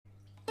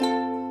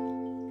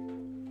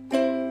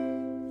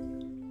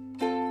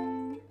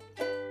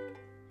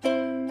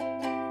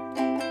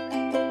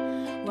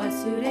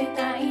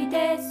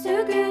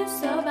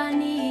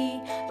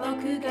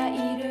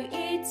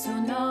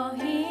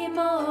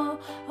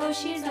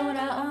星空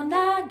を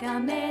眺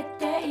め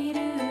てい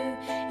る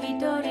一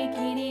人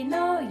きり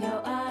の夜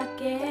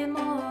明け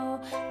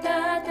も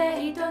たった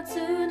一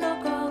つの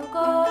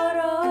心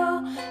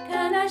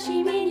悲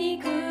しみに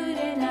暮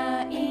れ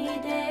ない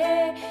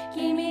で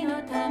君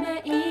のた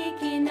め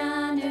息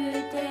なぬ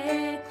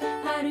て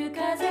春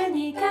風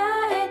に変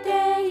えて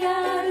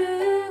や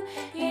る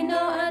日の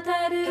当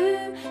た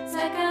る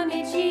坂道を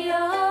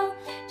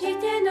自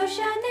転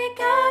車で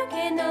駆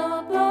け上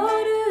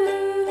る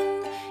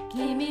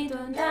君と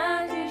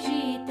なく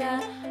した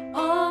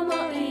思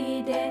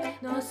い出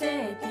乗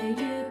せてゆ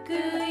く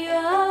よ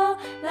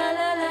ラ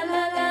ララ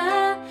ラ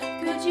ラ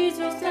口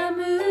ずさ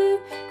む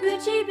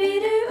唇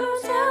を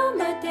染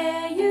めて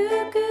ゆ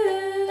く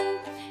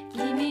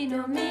君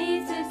の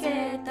見つ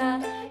けた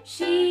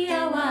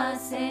幸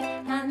せ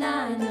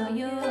花の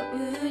よ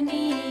う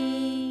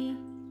に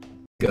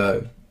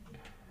Go.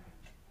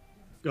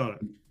 Got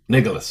it.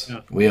 Nicholas,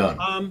 Yeah. we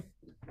on.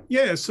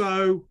 Yeah,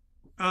 so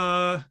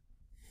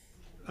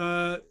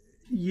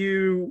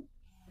you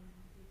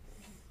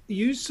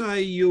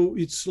say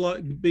it's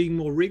like being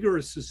more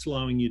rigorous is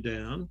slowing you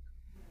down,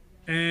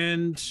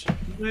 and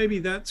maybe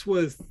that's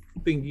worth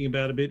thinking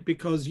about a bit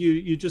because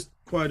you just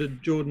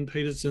quoted Jordan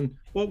Peterson.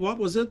 What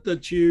was it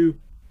that you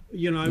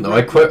know? No,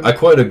 I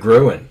quoted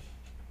Gruen.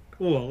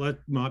 Well, that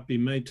might be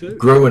me too.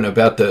 Gruen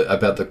about the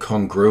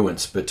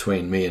congruence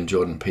between me and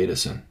Jordan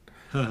Peterson.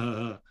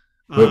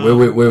 Where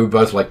we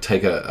both like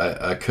take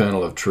a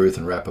kernel of truth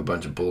and wrap a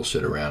bunch of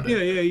bullshit around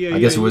it. Yeah. I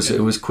guess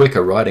it was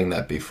quicker writing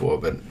that before,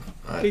 but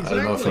I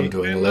don't know if I'm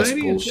doing And less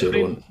maybe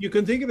bullshit. you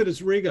can think of it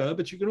as rigor,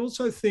 but you can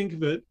also think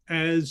of it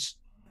as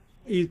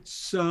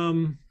it's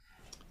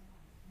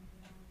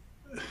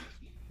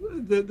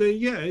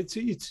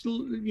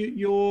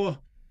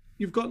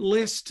you've got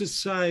less to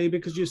say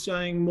because you're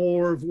saying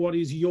more of what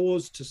is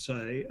yours to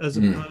say as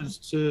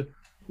opposed to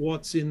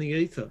what's in the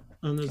ether.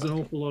 And there's an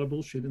awful lot of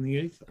bullshit in the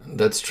ether.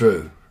 That's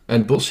true.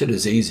 And bullshit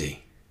is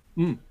easy.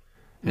 And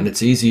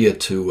it's easier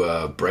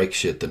to break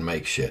shit than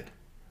make shit.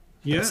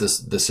 Yeah. That's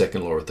the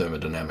second law of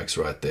thermodynamics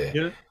right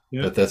there.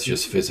 Yeah. But that's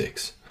just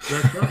physics.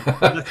 That's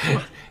right.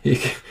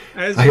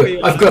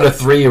 I've got a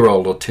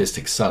 3-year-old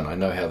autistic son. I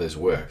know how this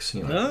works.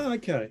 You know. Oh,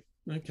 okay.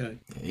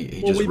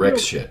 He just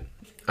wrecks shit.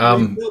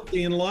 We built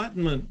the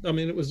Enlightenment. I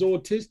mean, it was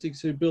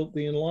autistics who built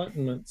the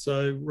Enlightenment.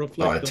 So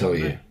reflect. I tell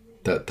you,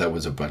 that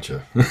was a bunch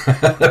of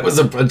that was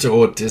a bunch of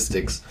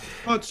autistics.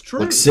 Oh, it's true.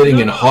 Like sitting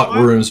in hot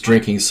rooms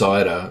drinking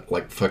cider,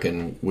 like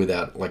fucking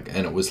without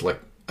and it was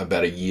like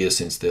about a year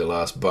since their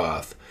last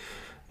bath.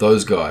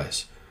 Those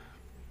guys.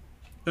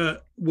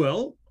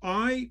 Well,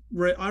 I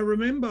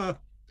remember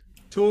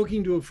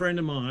talking to a friend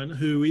of mine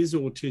who is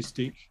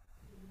autistic.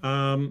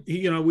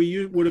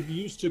 We would have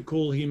used to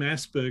call him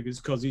Asperger's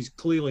because he's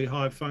clearly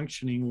high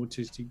functioning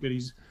autistic, but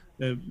he's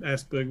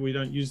Asperger. We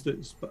don't use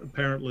that.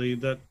 Apparently,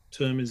 that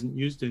term isn't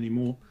used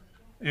anymore.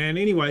 And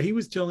anyway, he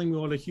was telling me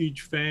what a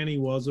huge fan he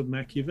was of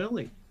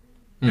Machiavelli,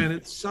 and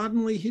it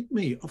suddenly hit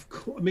me. Of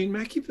course, I mean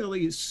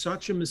Machiavelli is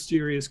such a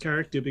mysterious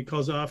character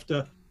because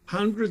after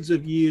hundreds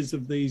of years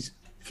of these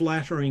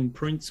flattering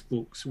prince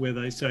books where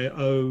they say,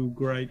 "Oh,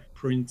 great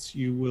prince,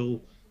 you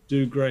will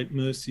do great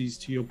mercies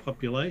to your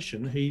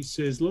population," he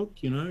says, "Look,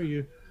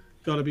 you've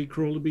got to be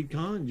cruel to be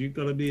kind. You've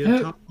got to be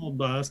a tough old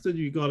bastard.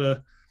 You've got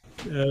to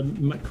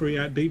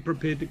be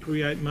prepared to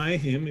create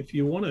mayhem if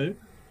you want to,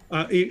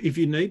 if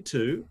you need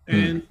to."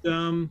 And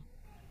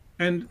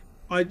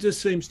it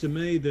just seems to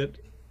me that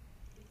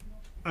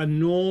a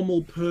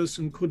normal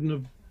person couldn't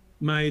have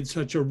made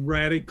such a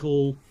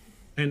radical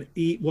and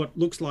what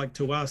looks like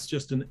to us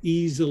just an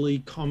easily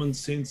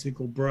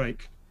commonsensical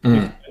break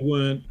if they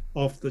weren't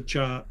off the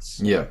charts.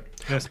 Yeah.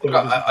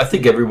 I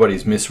think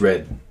everybody's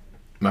misread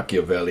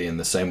Machiavelli in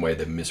the same way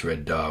they've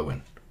misread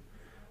Darwin.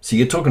 So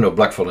you're talking to a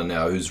blackfellow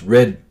now who's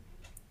read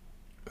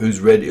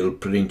Il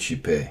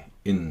Principe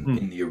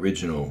in the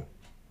original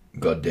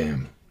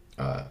goddamn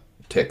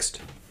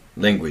text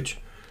language.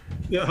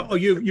 Yeah. Oh,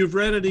 you've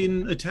read it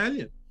in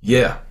Italian.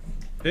 Yeah.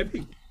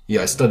 Epic.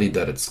 Yeah, I studied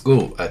that at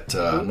school.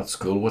 Not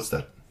school. What's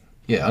that?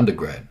 Yeah,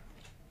 undergrad.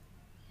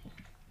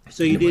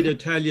 So you did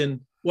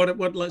Italian. What?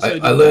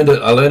 I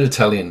learned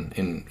Italian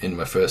in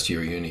my first year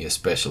of uni,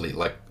 especially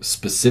like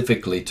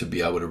specifically to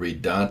be able to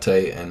read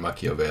Dante and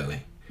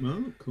Machiavelli.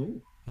 Oh,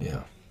 cool.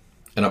 Yeah,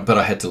 but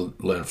I had to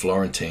learn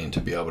Florentine to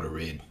be able to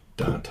read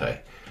Dante.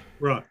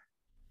 Right.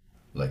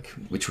 Like,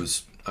 which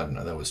was, I don't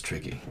know, that was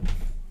tricky.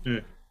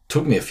 Yeah.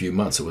 Took me a few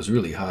months. It was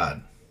really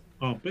hard.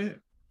 I'll bet.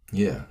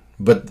 Yeah,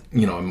 but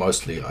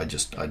mostly I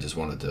just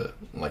wanted to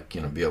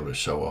be able to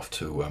show off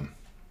to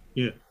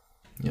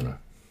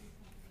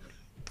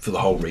for the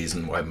whole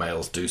reason why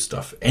males do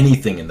stuff,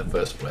 anything in the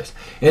first place.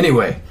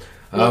 Anyway,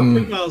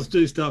 females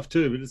do stuff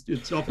too, but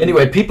it's often.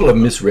 Anyway, people have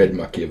misread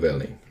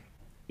Machiavelli.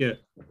 Yeah.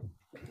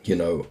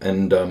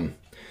 And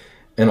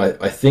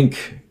I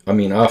think,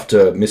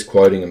 after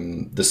misquoting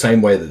him the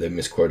same way that they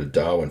misquoted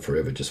Darwin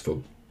forever, just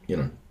for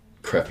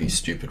crappy,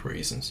 stupid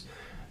reasons,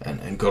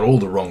 and got all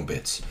the wrong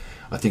bits.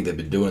 I think they've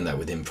been doing that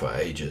with him for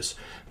ages.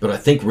 But I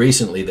think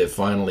recently they've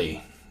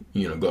finally,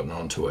 gotten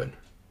onto it.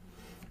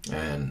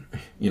 And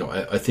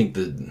I think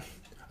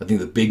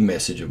the big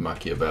message of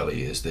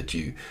Machiavelli is that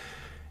you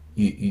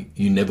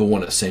never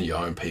want to send your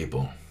own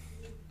people.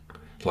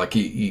 Like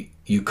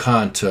you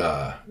can't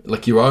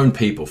like your own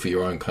people for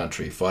your own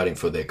country, fighting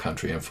for their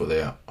country and for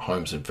their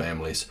homes and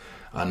families,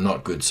 are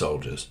not good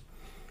soldiers.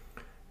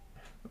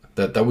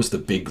 That was the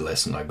big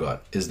lesson I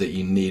got, is that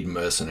you need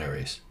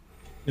mercenaries.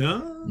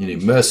 Yeah. You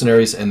need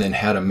mercenaries, and then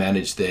how to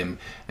manage them,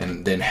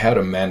 and then how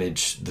to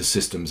manage the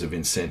systems of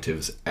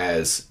incentives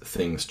as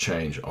things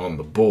change on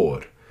the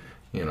board.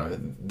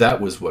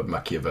 That was what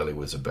Machiavelli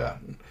was about.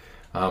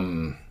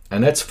 And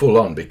that's full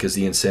on, because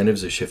the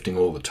incentives are shifting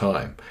all the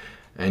time.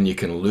 And you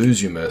can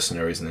lose your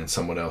mercenaries, and then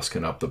someone else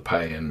can up the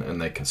pay, and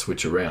they can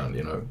switch around,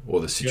 or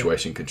the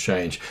situation can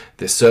change.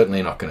 They're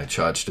certainly not going to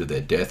charge to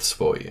their deaths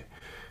for you,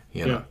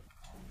 know.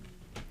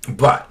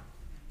 But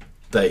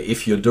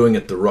if you're doing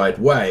it the right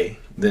way,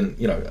 then,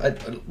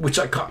 which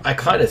I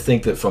kind of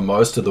think that for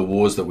most of the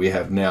wars that we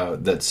have now,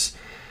 that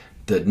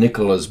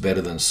Nicola's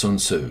better than Sun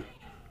Tzu.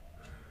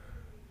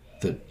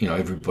 That,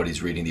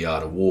 everybody's reading The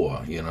Art of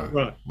War,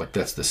 Right. Like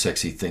that's the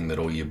sexy thing that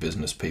all your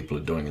business people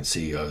are doing, and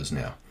CEOs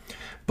now.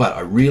 But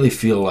I really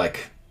feel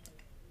like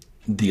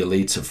the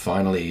elites have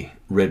finally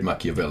read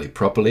Machiavelli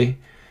properly,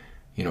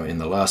 in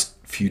the last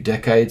few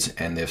decades,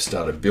 and they've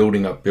started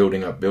building up to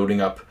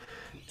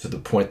the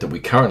point that we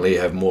currently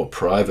have more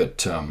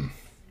private armies,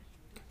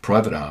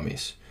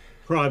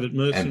 Private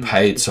mercenaries, and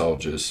paid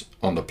soldiers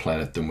on the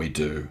planet than we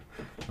do,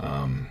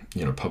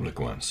 public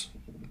ones,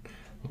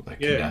 like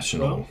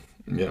national.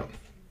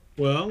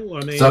 Well,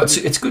 I mean, so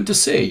it's good to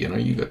see.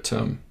 You got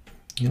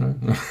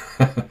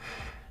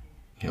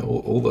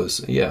all those,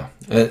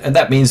 and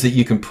that means that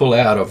you can pull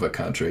out of a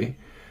country.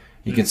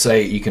 You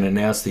can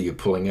announce that you're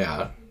pulling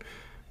out,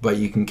 but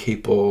you can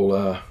keep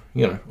all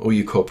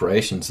your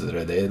corporations that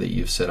are there that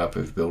you've set up,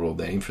 who've built all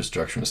their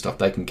infrastructure and stuff.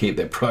 They can keep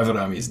their private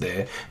armies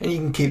there, and you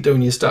can keep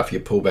doing your stuff.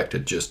 You pull back to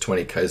just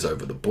 20 k's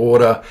over the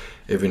border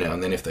every now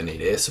and then. If they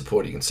need air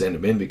support, you can send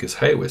them in, because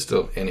hey, we're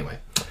still anyway.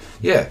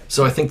 Yeah,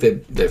 so I think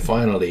they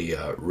finally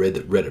read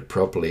it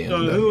properly. And,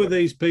 so who are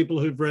these people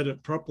who've read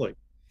it properly?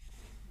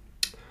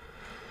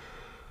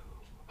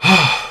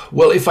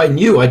 Well, if I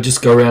knew, I'd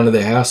just go around to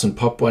their house and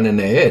pop one in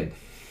their head.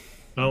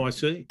 Oh, I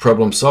see.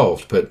 Problem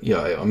solved. But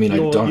I mean, I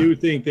don't. You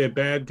think they're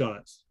bad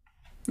guys?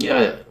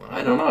 Yeah,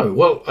 I don't know.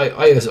 Well,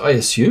 I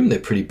assume they're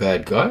pretty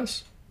bad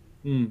guys.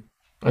 Mm.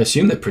 I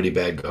assume they're pretty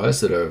bad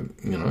guys that are,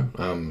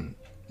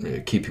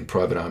 keeping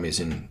private armies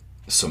in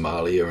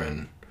Somalia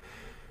and,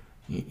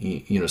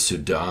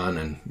 Sudan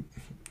and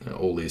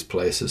all these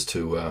places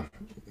to,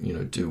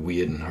 do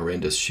weird and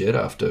horrendous shit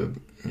after,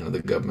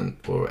 the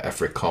government or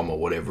AFRICOM or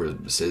whatever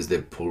says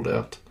they've pulled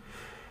out.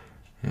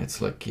 And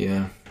it's like,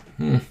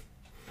 no,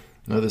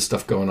 there's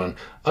stuff going on.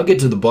 I'll get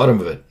to the bottom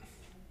of it.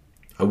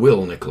 I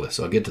will, Nicholas.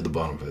 I'll get to the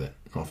bottom of it.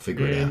 I'll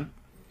figure it out.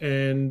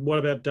 And what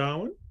about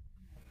Darwin?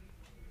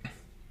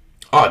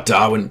 Oh,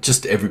 Darwin,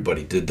 just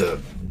everybody did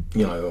the,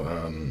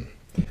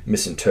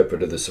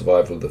 misinterpreted the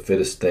survival of the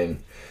fittest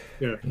thing.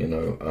 Yeah.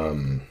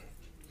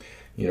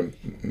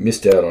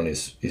 Missed out on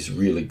his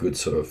really good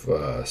sort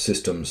of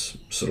systems,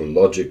 sort of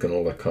logic and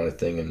all that kind of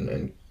thing,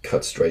 and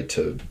cut straight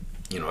to,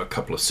 a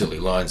couple of silly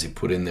lines he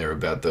put in there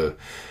about the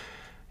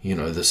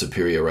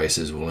superior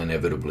races will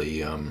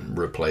inevitably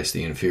replace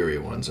the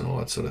inferior ones and all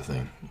that sort of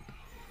thing,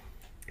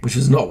 which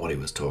is not what he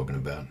was talking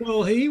about.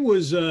 Well, he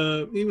was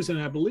an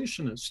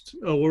abolitionist,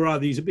 or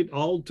rather, he's a bit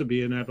old to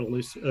be an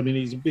abolitionist. I mean,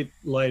 he's a bit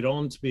late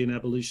on to be an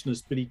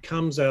abolitionist, but he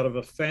comes out of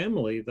a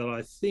family that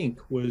I think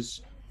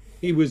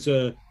he was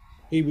an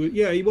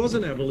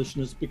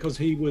abolitionist, because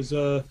he was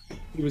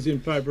in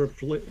favor of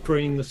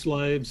freeing the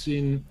slaves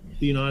in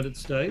the United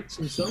States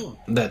and so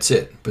on. That's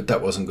it, but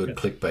that wasn't good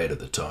clickbait at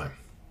the time.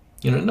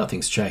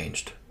 Nothing's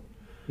changed.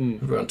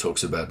 Everyone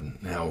talks about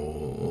how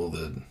all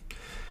the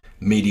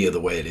media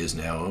the way it is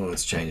now,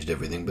 it's changed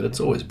everything, but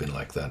it's always been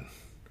like that.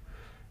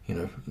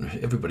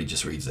 Everybody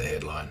just reads the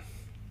headline.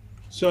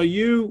 So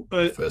you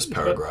first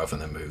paragraph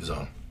and then moves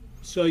on.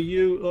 So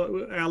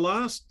our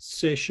last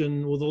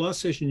session, or the last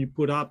session you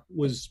put up,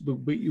 was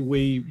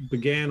we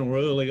began, or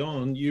early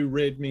on, you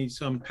read me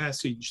some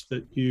passage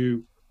that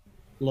you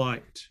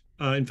liked.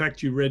 In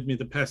fact, you read me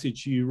the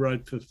passage you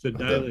wrote for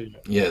Fidelio.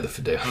 The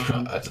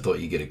Fidelio. I thought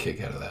you'd get a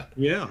kick out of that.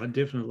 Yeah, I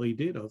definitely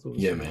did. I thought.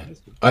 Yeah, man.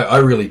 I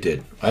really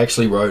did. I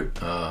actually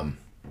wrote. I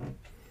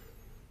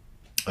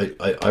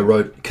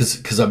wrote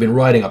because I've been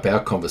writing up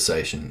our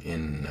conversation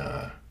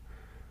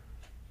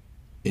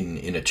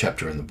in a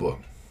chapter in the book.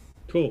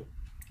 Cool.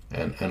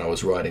 And I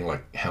was writing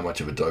like how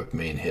much of a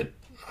dopamine hit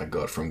I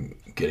got from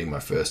getting my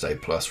first A+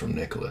 from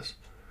Nicholas.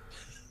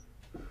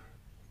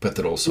 But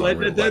that also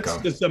that's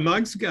just a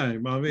mug's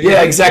game. I mean,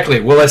 yeah, exactly.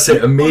 Well, I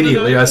said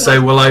immediately. I say,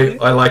 well,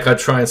 I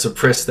try and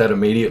suppress that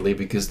immediately,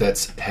 because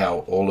that's how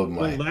all of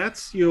my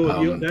that's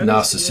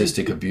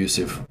narcissistic,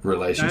 abusive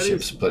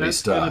relationships bloody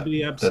start.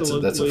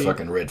 That's a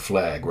fucking red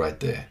flag right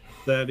there.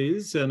 That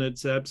is, and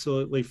it's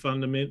absolutely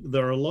fundamental.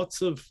 There are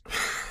lots of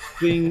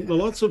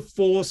lots of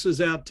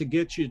forces out to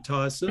get you,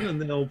 Tyson, and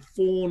they'll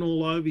fawn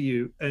all over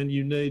you. And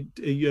you need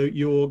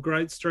your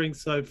great strength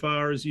so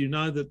far is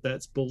that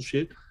that's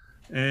bullshit,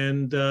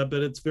 and but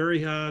it's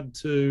very hard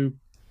to.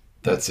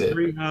 That's it.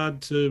 Very hard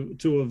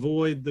to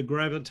avoid the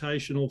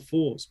gravitational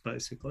force,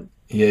 basically.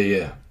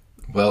 Yeah.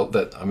 Well,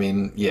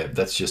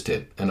 that's just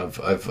it. And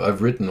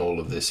I've written all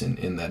of this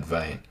in that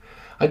vein.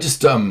 I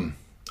just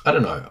I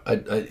don't know.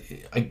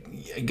 I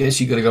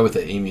guess you got to go with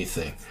the emu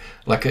thing.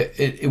 Like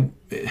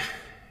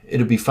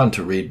it'd be fun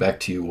to read back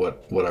to you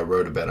what I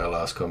wrote about our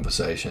last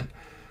conversation.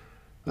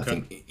 Okay. I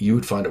think you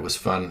would find it was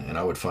fun, and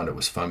I would find it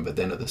was fun. But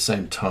then at the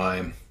same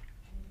time,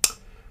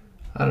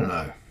 I don't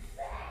know.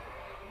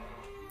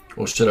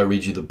 Or should I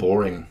read you the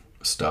boring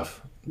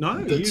stuff? No,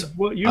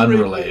 you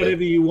unrelated. Read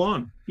whatever you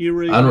want. You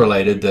read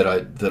unrelated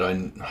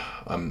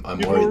I'm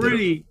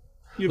worried.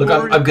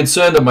 I'm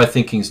concerned that my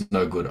thinking's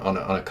no good on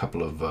a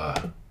couple of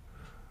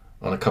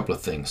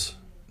things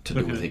to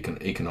do with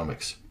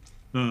economics.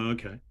 Oh,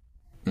 okay.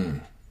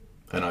 And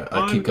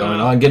I keep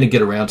going. I'm going to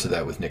get around to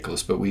that with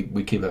Nicholas, but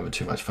we keep having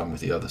too much fun with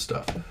the other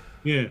stuff.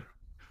 Yeah.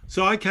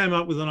 So I came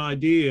up with an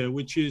idea,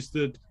 which is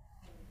that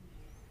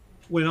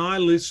when I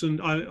listened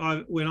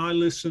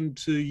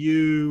to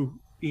you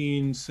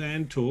in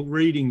Sand Talk,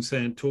 reading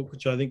Sand Talk,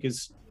 which I think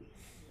is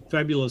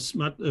fabulous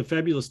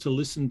to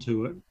listen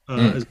to it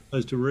as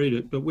opposed to read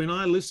it. But when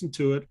I listen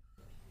to it,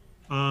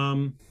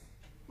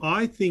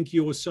 I think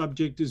your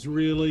subject is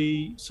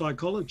really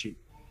psychology.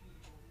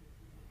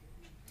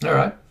 All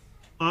right.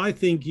 I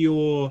think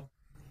the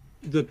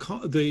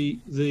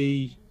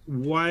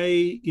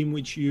way in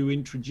which you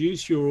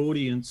introduce your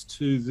audience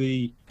to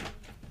the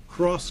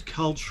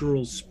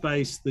cross-cultural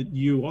space that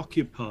you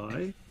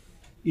occupy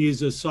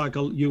is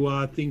you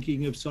are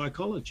thinking of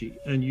psychology,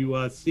 and you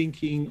are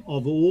thinking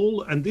of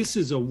and this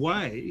is a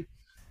way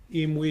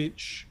in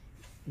which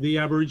the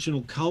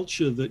Aboriginal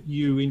culture that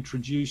you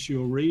introduce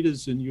your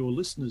readers and your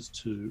listeners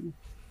to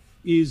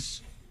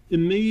is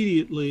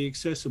immediately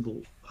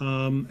accessible,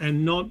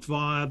 and not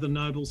via the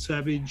noble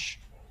savage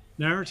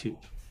narrative.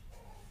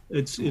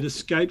 It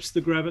escapes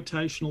the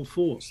gravitational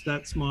force.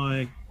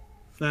 I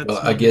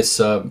guess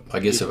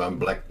if I'm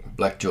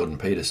Black Jordan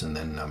Peterson,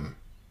 then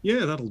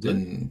yeah, that'll do.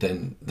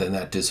 Then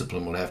that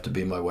discipline will have to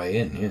be my way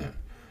in.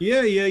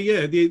 Yeah.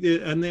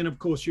 And then of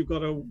course you've got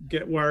to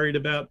get worried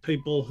about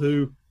people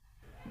who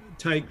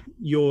take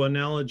your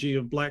analogy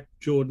of Black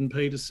Jordan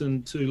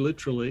Peterson too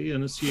literally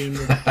and assume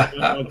that if they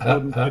don't like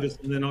Jordan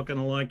Peterson, they're not going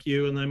to like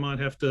you, and they might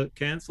have to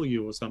cancel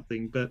you or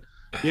something. But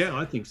yeah,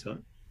 I think so.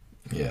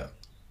 Yeah.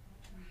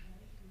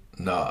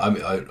 No, I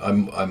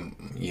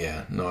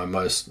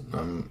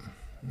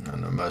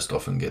most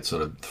often get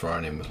sort of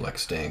thrown in with like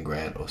Stan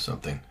Grant or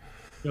something.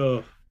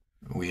 Oh.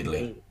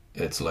 Weirdly,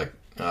 it's like,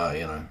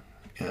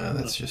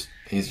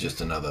 he's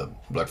just another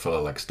black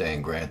fellow like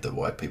Stan Grant that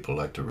white people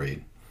like to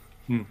read.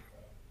 I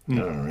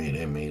don't read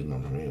him. He's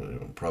not really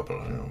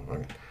proper.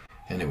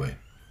 Anyway,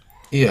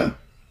 yeah.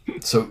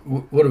 So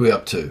what are we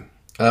up to?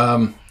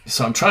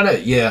 So I'm trying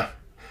to,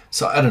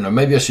 So I don't know.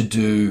 Maybe I should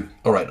do.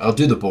 All right, I'll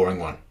do the boring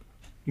one.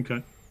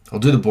 Okay. I'll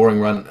do the boring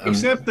one.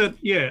 Except that,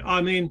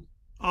 I mean,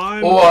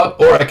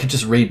 or I could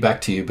just read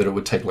back to you, but it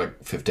would take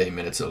like 15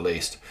 minutes at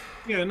least.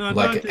 Yeah, no.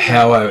 Like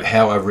how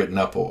I've written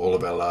up all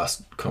of our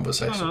last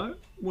conversation. No,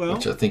 well,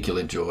 which I think you'll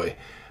enjoy.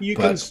 You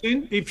can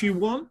send if you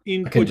want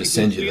input. I can just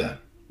send you that.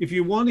 If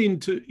you want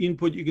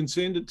input, you can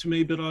send it to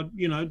me. But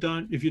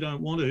don't if you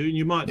don't want to, and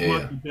you might be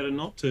better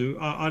not to.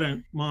 I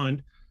don't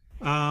mind.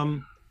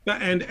 But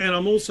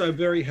I'm also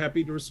very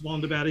happy to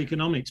respond about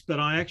economics. But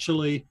I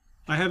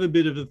have a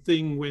bit of a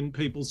thing when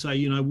people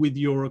say, with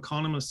your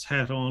economist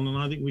hat on, and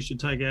I think we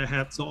should take our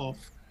hats off.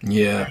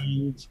 Yeah,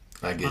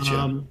 I get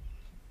you.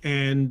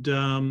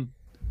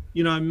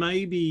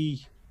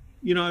 Maybe,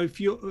 if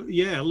you,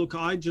 look,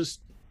 I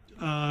just,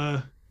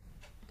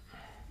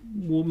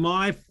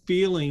 my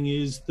feeling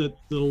is that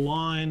the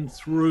line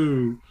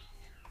through,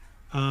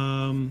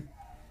 I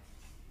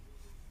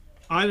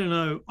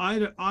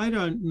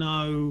don't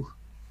know,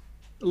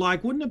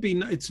 like, wouldn't it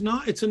be, it's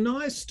a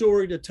nice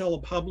story to tell a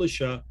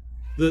publisher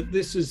that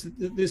this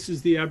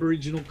is the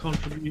Aboriginal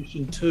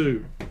contribution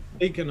to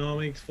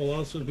economics,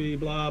 philosophy,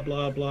 blah,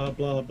 blah, blah,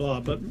 blah,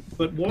 blah. But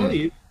what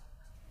if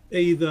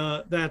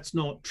either that's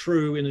not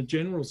true in a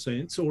general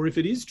sense, or if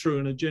it is true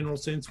in a general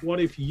sense, what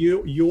if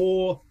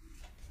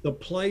the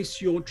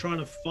place you're trying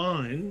to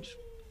find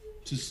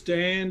to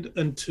stand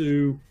and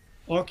to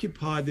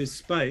occupy this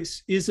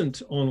space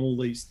isn't on all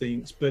these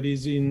things, but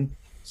is in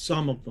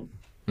some of them?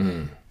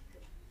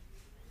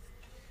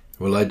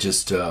 Well, I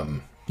just,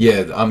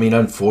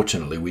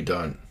 unfortunately we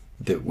don't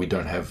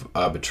have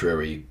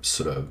arbitrary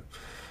sort of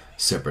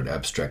separate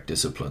abstract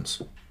disciplines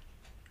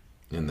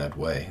in that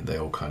way. They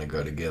all kind of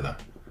go together.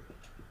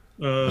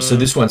 So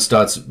this one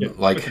starts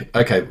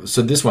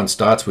So this one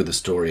starts with a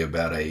story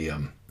about a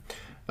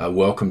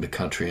welcome to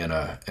country and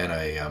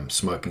a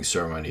smoking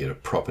ceremony at a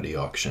property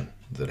auction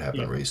that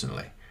happened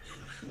recently.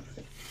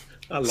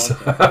 I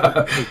love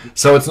that.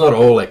 So it's not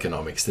all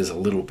economics. There's a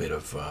little bit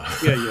of.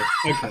 Yeah.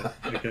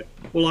 Okay.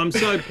 Well, I'm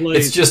so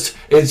pleased.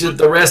 It's just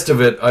the rest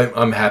of it.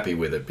 I'm happy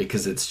with it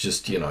because it's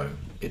just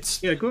it's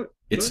good.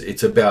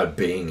 It's about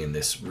being in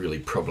this really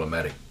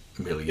problematic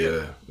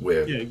milieu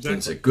where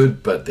things are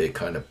good but they're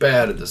kind of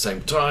bad at the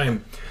same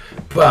time.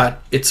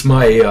 But it's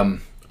my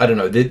I don't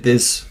know.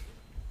 There's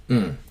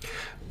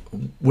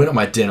when I'm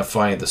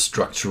identifying the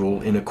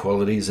structural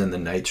inequalities and the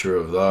nature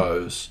of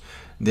those,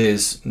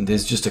 there's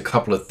just a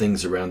couple of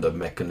things around the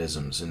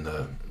mechanisms in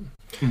the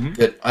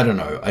that I don't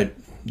know. I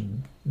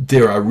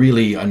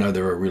know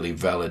there are really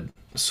valid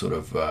sort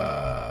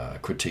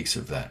of critiques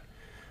of that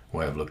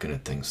way of looking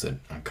at things that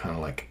I'm kind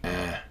of like,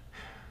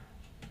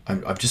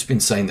 I've just been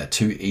saying that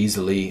too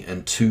easily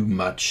and too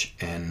much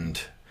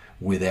and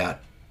without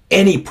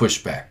any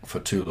pushback for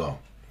too long.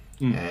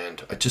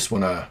 And I just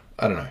want to,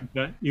 I don't know.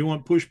 Okay. You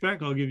want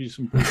pushback? I'll give you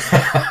some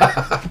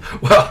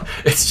pushback. Well,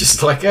 it's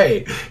just like,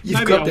 hey,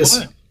 you've got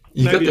this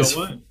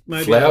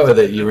flower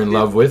that you're in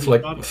love with,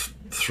 like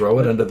throw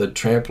it under the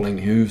trampling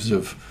hooves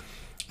of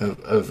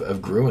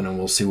Gruen and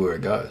we'll see where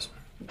it goes.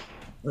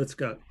 Let's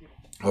go.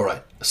 All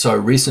right. So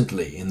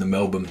recently in the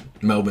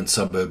Melbourne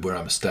suburb where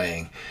I'm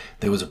staying,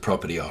 there was a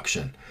property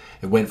auction.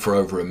 It went for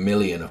over $1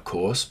 million, of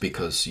course,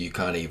 because you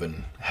can't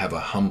even have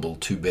a humble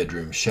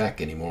 2-bedroom shack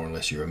anymore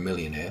unless you're a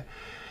millionaire.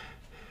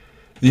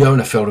 The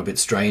owner felt a bit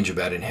strange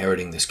about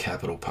inheriting this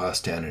capital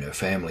passed down in her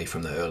family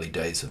from the early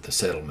days of the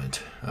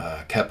settlement,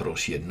 capital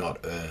she had not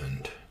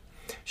earned.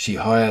 She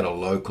hired a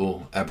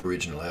local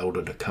Aboriginal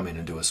elder to come in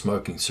and do a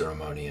smoking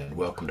ceremony and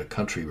welcomed a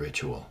country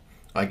ritual.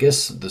 I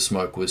guess the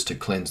smoke was to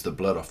cleanse the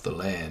blood off the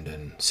land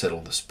and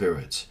settle the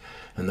spirits,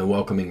 and the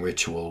welcoming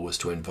ritual was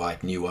to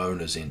invite new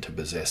owners in to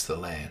possess the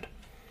land.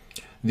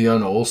 The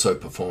owner also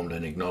performed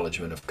an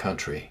acknowledgement of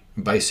country,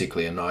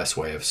 basically a nice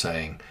way of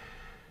saying,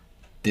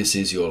 this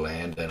is your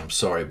land and I'm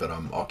sorry but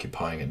I'm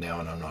occupying it now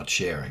and I'm not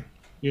sharing.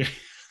 Yeah.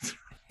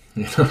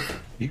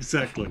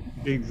 Exactly.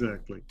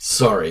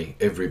 Sorry,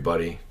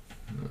 everybody.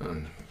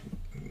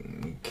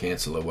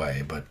 Cancel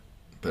away, but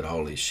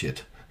holy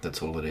shit.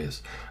 That's all it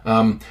is.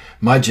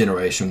 My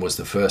generation was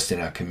the first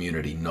in our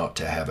community not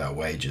to have our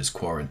wages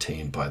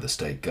quarantined by the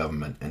state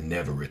government and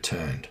never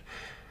returned.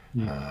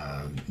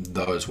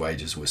 Those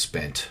wages were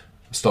spent,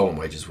 stolen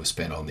wages were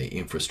spent on the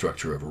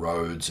infrastructure of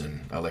roads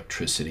and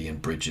electricity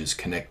and bridges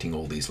connecting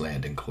all these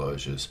land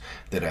enclosures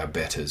that our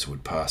betters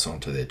would pass on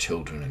to their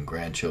children and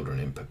grandchildren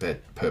in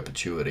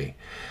perpetuity.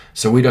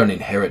 So we don't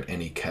inherit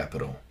any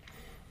capital.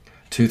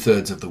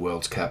 2/3 of the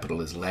world's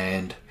capital is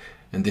land,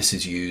 and this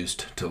is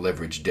used to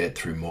leverage debt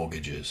through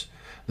mortgages.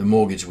 The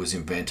mortgage was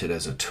invented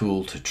as a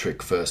tool to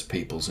trick First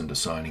Peoples into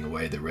signing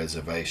away the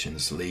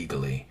reservations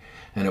legally,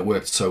 and it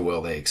worked so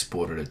well they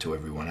exported it to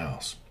everyone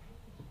else.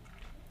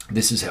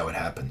 This is how it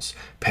happens.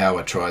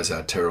 Power tries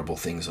out terrible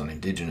things on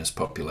indigenous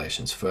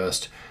populations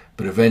first,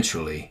 but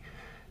eventually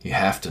you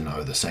have to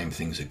know the same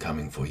things are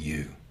coming for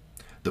you.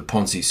 The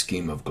Ponzi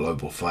scheme of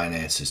global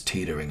finance is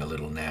teetering a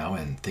little now,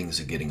 and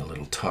things are getting a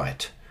little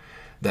tight.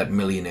 That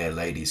millionaire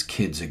lady's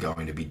kids are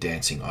going to be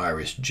dancing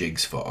Irish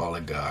jigs for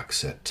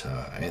oligarchs at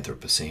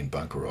Anthropocene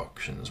bunker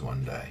auctions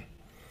one day.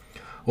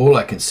 All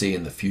I can see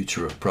in the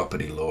future of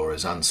property law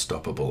is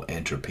unstoppable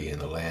entropy in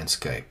the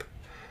landscape,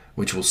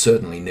 which will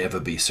certainly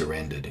never be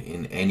surrendered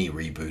in any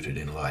rebooted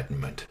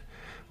enlightenment,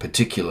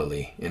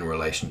 particularly in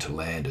relation to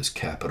land as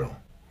capital.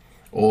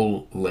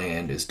 All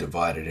land is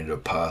divided into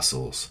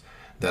parcels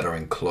that are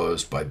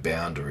enclosed by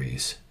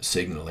boundaries,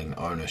 signaling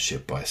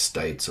ownership by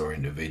states or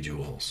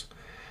individuals.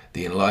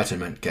 The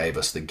Enlightenment gave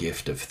us the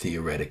gift of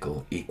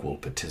theoretical equal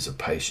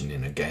participation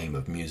in a game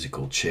of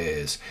musical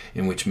chairs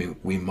in which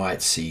we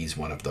might seize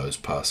one of those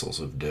parcels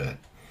of dirt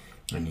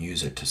and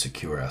use it to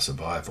secure our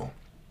survival.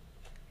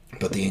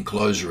 But the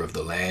enclosure of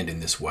the land in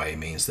this way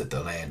means that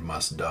the land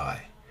must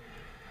die.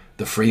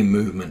 The free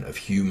movement of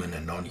human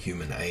and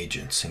non-human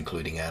agents,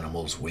 including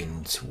animals,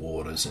 winds,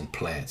 waters, and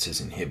plants, is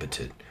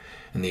inhibited,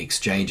 and the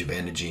exchange of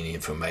energy and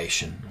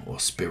information, or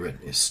spirit,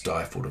 is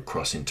stifled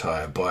across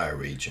entire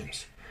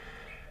bioregions.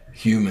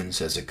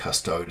 Humans as a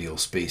custodial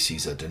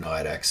species are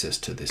denied access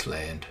to this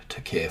land to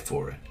care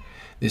for it.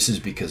 This is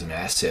because an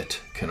asset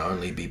can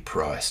only be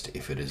priced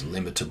if it is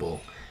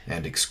limitable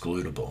and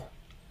excludable.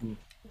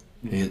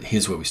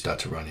 Here's where we start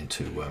to run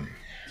into...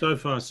 so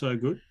far, so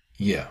good.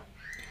 Yeah.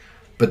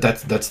 But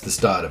that's the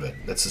start of it.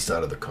 That's the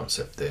start of the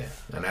concept there.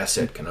 An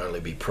asset can only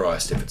be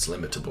priced if it's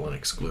limitable and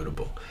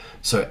excludable.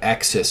 So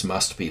access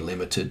must be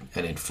limited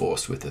and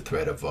enforced with the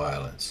threat of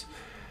violence.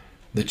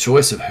 The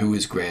choice of who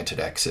is granted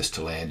access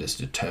to land is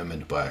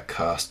determined by a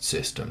caste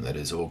system that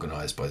is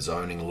organized by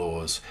zoning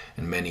laws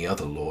and many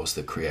other laws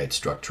that create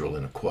structural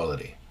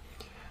inequality.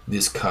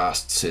 This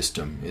caste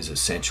system is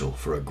essential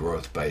for a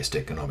growth-based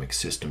economic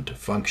system to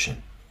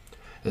function,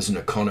 as an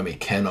economy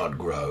cannot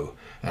grow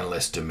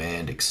unless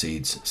demand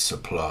exceeds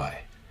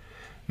supply,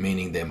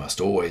 meaning there must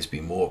always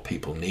be more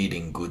people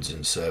needing goods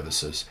and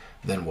services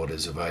than what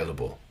is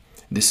available.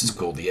 This is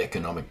called the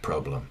economic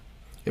problem.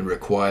 It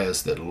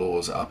requires that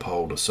laws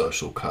uphold a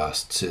social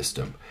caste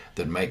system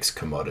that makes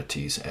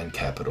commodities and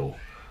capital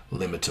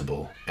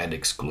limitable, and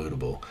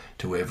excludable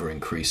to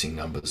ever-increasing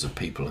numbers of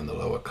people in the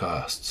lower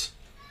castes.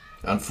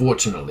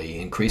 Unfortunately,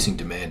 increasing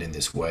demand in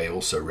this way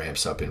also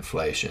ramps up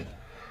inflation,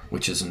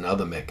 which is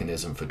another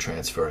mechanism for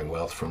transferring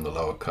wealth from the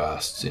lower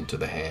castes into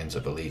the hands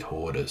of elite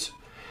hoarders.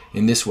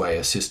 In this way,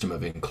 a system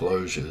of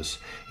enclosures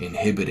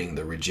inhibiting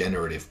the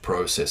regenerative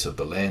process of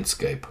the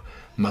landscape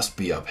must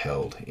be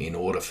upheld in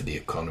order for the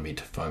economy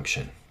to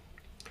function.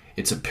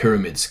 It's a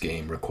pyramid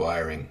scheme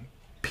requiring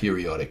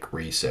periodic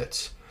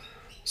resets.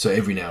 So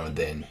every now and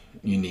then,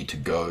 you need to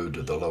go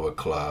to the lower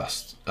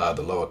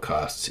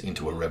castes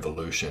into a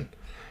revolution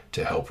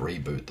to help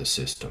reboot the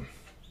system.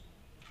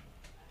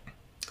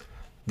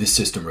 This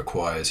system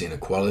requires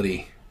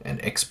inequality and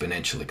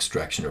exponential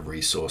extraction of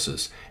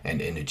resources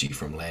and energy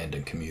from land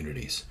and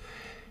communities.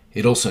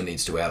 It also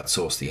needs to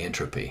outsource the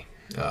entropy,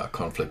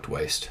 conflict,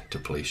 waste,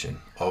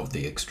 depletion of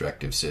the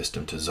extractive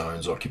system to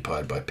zones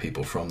occupied by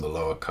people from the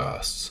lower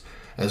castes,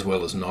 as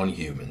well as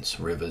non-humans,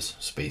 rivers,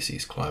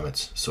 species,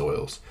 climates,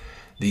 soils.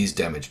 These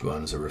damaged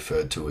ones are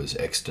referred to as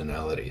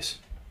externalities.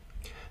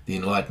 The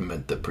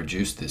Enlightenment that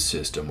produced this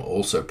system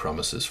also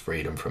promises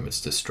freedom from its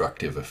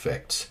destructive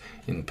effects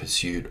in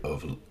pursuit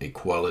of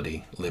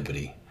equality,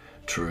 liberty,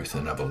 truth,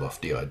 and other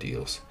lofty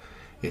ideals.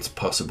 It's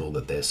possible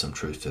that there's some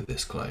truth to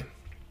this claim.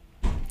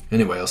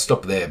 Anyway, I'll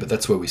stop there, but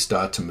that's where we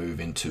start to move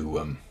into,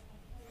 So,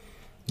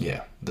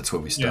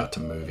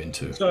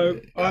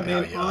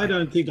 I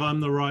don't think I'm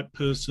the right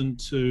person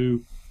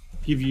to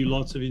give you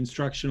lots of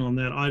instruction on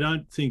that. I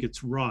don't think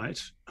it's right.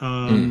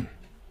 But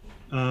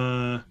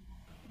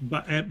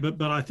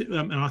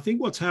I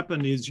think what's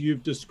happened is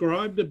you've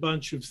described a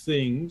bunch of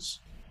things,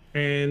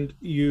 and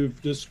you're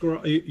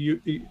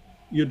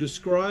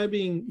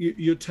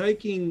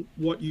taking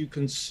what you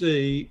can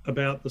see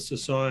about the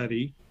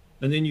society,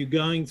 and then you're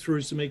going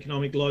through some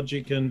economic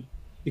logic and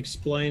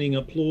explaining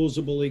a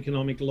plausible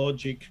economic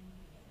logic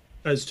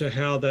as to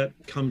how that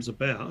comes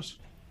about.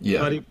 Yeah.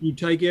 But if you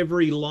take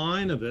every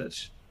line of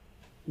it,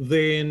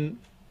 then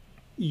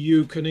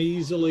you can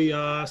easily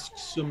ask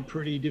some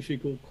pretty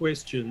difficult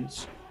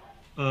questions.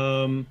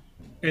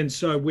 And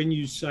so when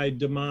you say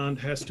demand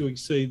has to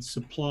exceed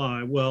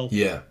supply, well,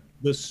 yeah,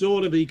 the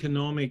sort of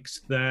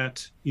economics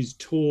that is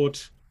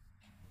taught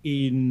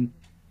in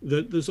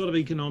the sort of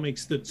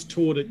economics that's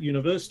taught at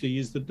university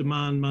is that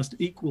demand must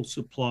equal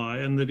supply,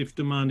 and that if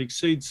demand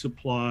exceeds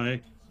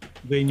supply,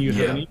 then you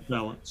have an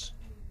imbalance.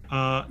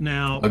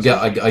 Now,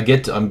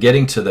 I'm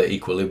getting to the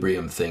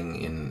equilibrium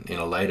thing in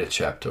a later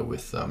chapter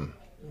with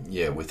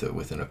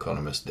with an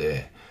economist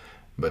there,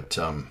 but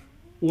her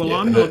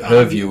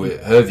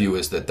view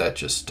is that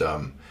just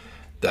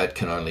that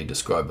can only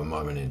describe a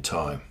moment in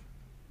time.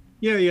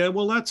 Yeah,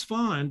 well, that's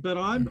fine, but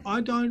I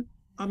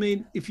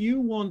mean, if you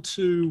want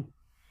to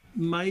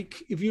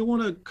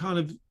kind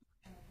of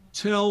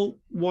tell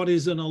what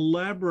is an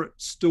elaborate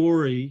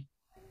story,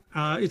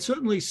 it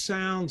certainly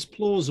sounds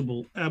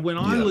plausible. When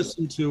I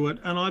listen to it,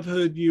 and I've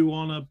heard you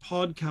on a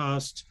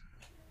podcast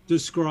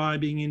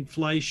describing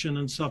inflation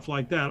and stuff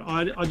like that,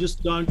 I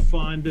just don't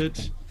find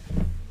it.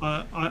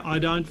 I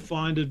don't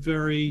find it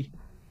very.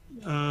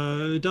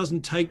 It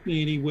doesn't take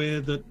me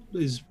anywhere that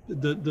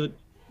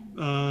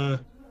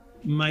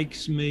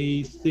makes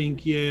me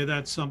think, yeah,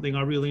 that's something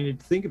I really need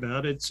to think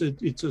about. It's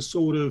a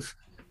sort of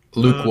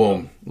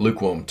lukewarm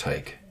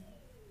take.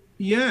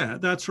 Yeah,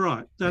 that's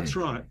right. That's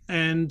right.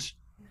 And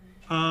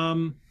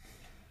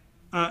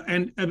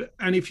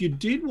if you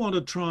did want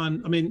to try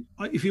and, I mean,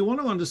 if you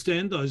want to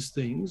understand those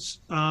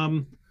things,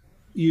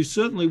 you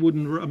certainly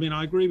wouldn't. I mean,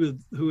 I agree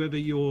with whoever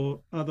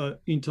your other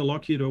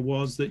interlocutor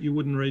was that you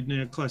wouldn't read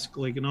now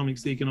classical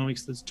economics, the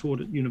economics that's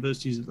taught at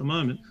universities at the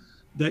moment,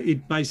 that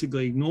it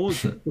basically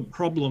ignores the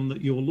problem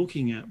that you're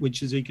looking at,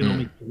 which is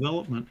economic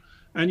development.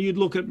 And you'd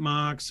look at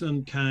Marx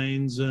and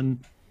Keynes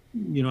and,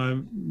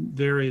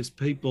 various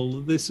people.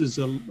 This is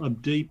a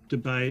deep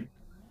debate.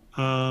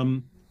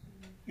 And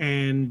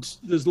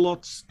there's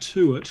lots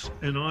to it.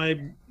 And I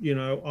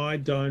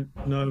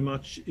don't know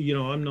much,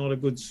 I'm not a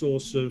good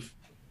source of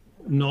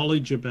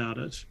knowledge about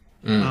it.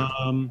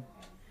 And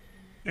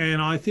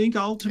I think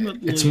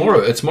ultimately it's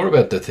more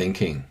about the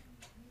thinking.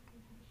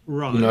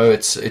 Right.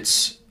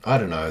 It's I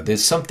don't know,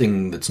 there's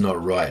something that's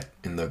not right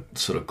in the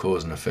sort of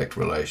cause and effect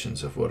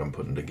relations of what I'm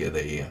putting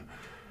together here.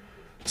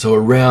 So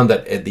around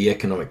that, the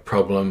economic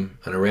problem,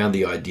 and around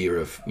the idea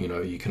of,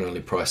 you can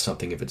only price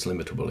something if it's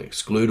limitable and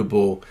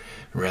excludable,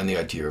 around the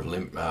idea of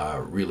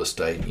real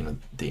estate,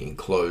 the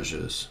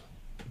enclosures,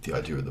 the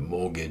idea of the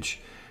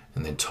mortgage,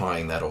 and then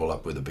tying that all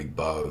up with a big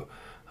bow.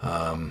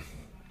 I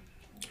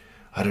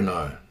don't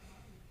know.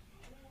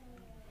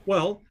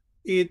 Well,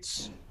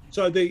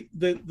 so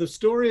the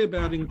story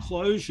about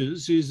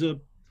enclosures is a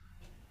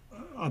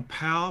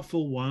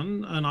powerful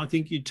one, and I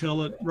think you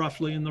tell it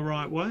roughly in the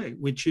right way,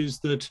 which is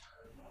that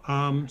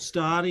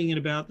starting in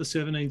about the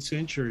 17th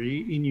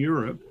century in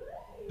Europe,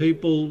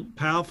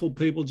 powerful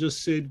people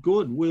just said,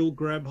 good, we'll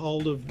grab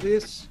hold of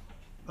this.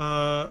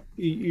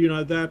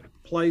 That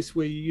place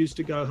where you used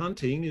to go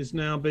hunting is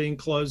now being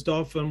closed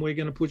off, and we're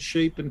going to put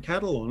sheep and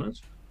cattle on it,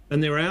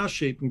 and they're our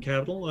sheep and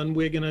cattle, and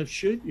we're going to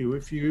shoot you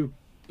if you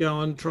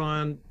go and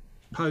try and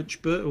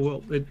poach bird,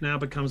 well, it now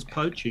becomes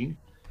poaching.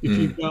 If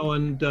you go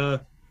and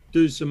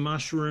do some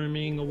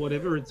mushrooming or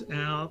whatever, it's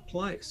our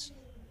place.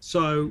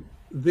 So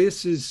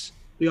this is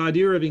the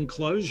idea of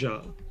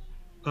enclosure.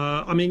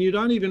 I mean, you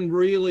don't even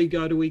really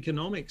go to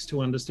economics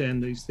to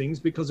understand these things,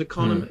 because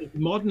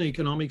modern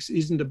economics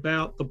isn't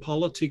about the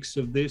politics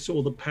of this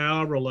or the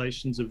power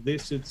relations of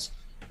this.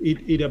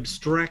 It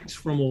abstracts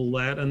from all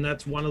that, and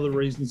that's one of the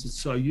reasons it's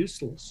so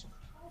useless.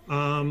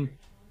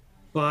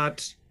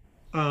 But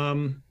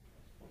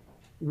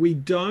we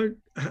don't.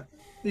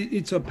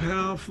 It's a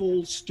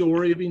powerful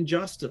story of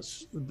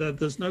injustice.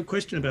 There's no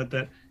question about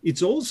that.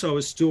 It's also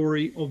a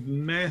story of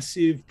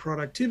massive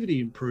productivity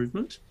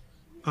improvement.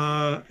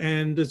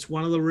 And it's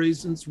one of the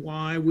reasons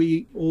why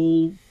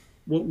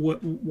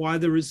why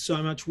there is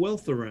so much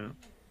wealth around,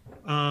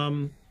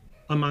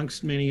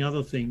 amongst many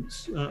other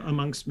things.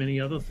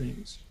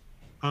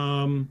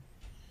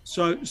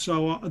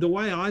 So the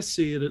way I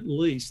see it, at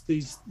least,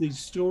 these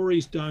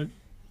stories don't.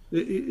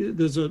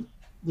 There's a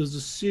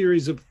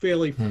series of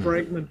fairly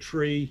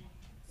fragmentary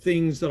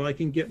things that I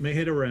can get my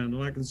head around,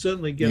 and I can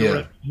certainly get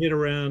my head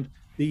around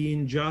the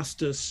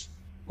injustice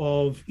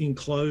of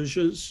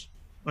enclosures.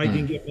 I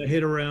can get my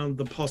head around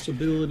the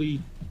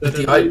possibility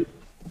that I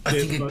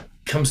think it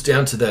comes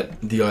down to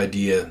the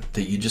idea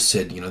that you just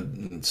said,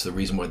 it's the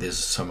reason why there's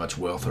so much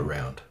wealth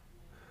around.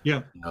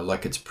 Yeah.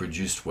 Like it's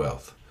produced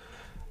wealth.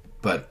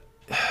 But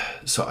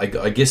so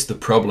I guess the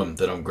problem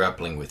that I'm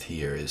grappling with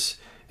here is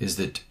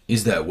that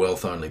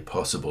wealth only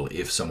possible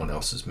if someone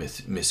else is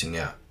missing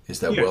out? Is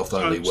that wealth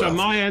only wealth? So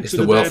my answer is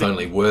the wealth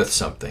only worth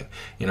something?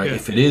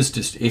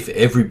 If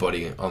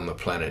everybody on the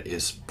planet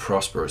is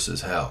prosperous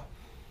as hell,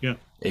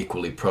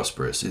 equally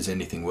prosperous, is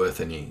anything worth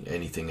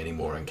anything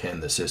anymore, and can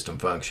the system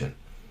function?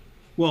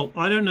 Well,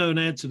 I don't know an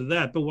answer to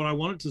that, but what I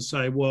wanted to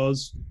say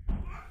was,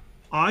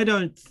 I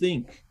don't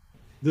think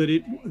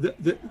that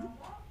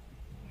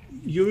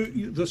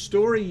the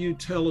story you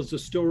tell is a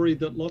story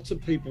that lots of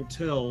people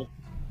tell,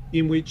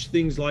 in which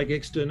things like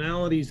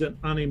externalities and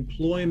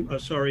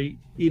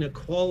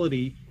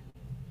inequality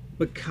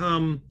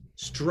become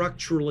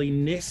structurally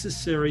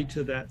necessary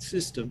to that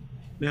system.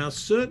 Now,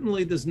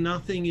 certainly there's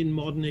nothing in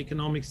modern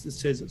economics that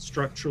says it's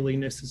structurally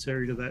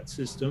necessary to that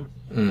system.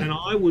 And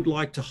I would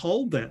like to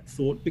hold that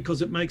thought,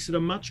 because it makes it a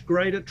much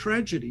greater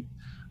tragedy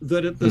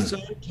that at the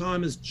same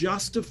time as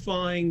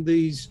justifying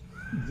these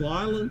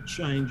violent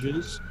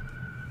changes,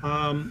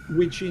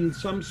 which in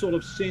some sort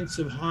of sense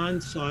of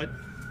hindsight,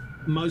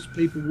 most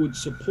people would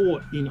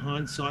support in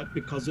hindsight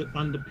because it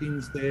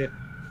underpins their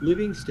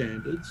living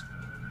standards.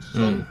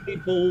 Some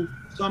people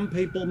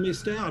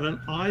missed out, and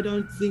I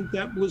don't think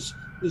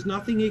there's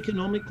nothing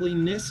economically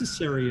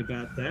necessary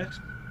about that,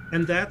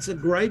 and that's a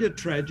greater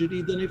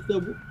tragedy than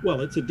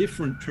it's a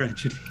different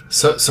tragedy.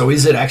 So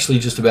is it actually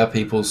just about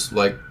people's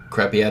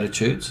crappy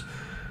attitudes?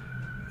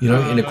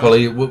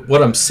 Inequality.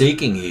 What I'm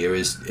seeking here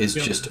is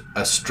just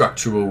a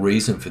structural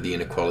reason for the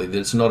inequality. That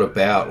it's not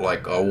about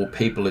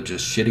people are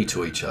just shitty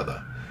to each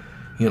other.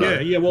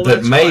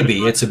 But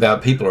maybe it's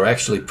about people are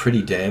actually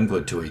pretty damn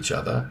good to each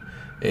other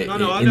in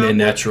their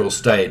natural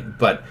state.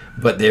 But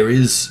there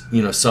is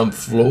some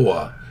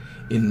flaw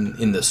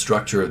in the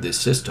structure of this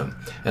system,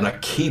 and I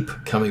keep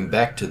coming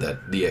back to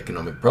the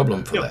economic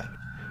problem for that,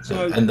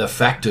 and the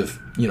fact of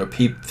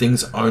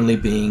things only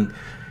being,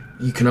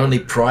 you can only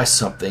price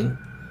something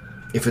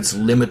if it's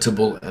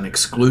limitable and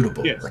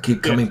excludable. I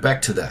keep coming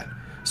back to that.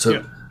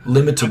 So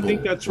limitable, I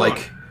think that's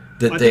right.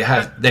 That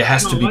there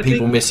has to be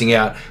people missing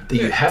out, that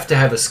you have to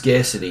have a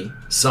scarcity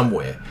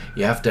somewhere.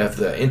 You have to have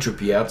the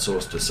entropy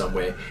outsourced to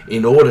somewhere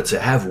in order to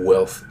have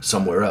wealth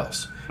somewhere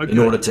else. In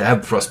order to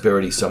have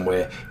prosperity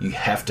somewhere, you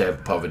have to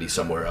have poverty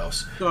somewhere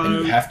else. And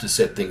you have to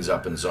set things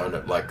up and zone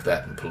it like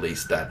that and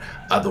police that.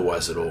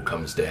 Get it all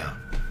comes down.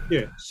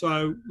 Yeah,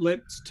 so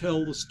let's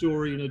tell the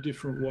story in a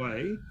different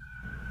way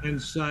and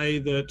say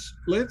that,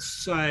 let's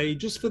say,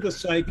 just for the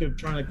sake of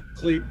trying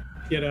to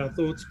get our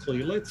thoughts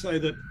clear, let's say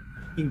that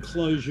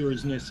enclosure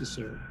is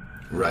necessary.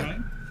 Right.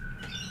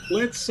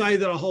 Let's say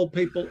that a whole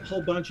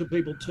bunch of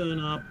people turn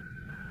up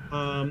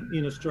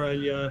in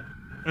Australia,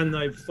 and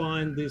they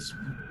find this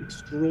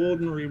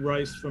extraordinary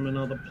race from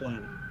another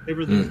planet.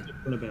 Everything's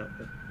different about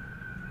them.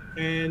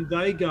 And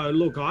they go,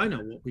 look, I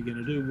know what we're going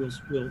to do.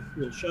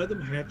 We'll show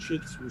them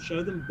hatchets, we'll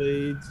show them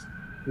beads,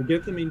 we'll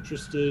get them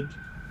interested.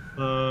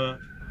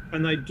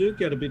 And they do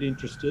get a bit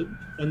interested,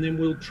 and then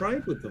we'll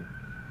trade with them.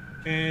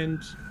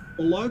 And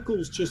the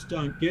locals just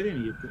don't get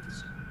any of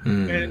this.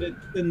 And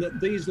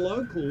these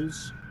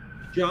locals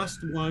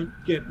just won't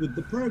get with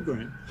the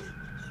program.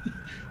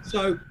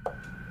 So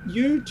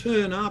you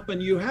turn up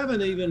and you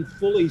haven't even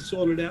fully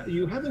sorted out,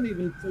 you haven't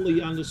even fully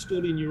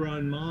understood in your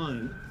own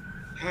mind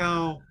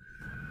how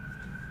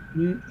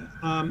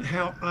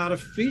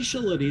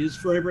artificial it is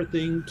for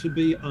everything to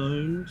be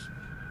owned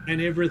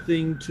and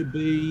everything to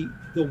be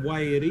the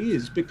way it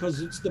is,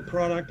 because it's the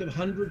product of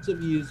hundreds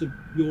of years of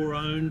your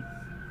own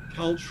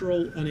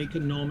cultural and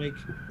economic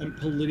and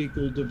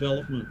political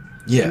development.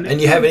 Yeah, and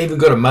you haven't even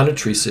got a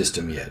monetary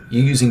system yet.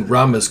 You're using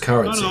rum as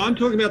currency. No, I'm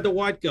talking about the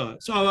white guy.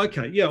 So,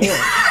 okay, yeah, all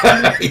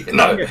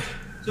right.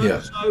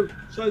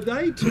 So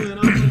they turn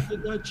up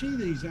and go, gee,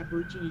 these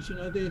Aborigines,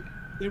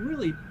 they're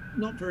really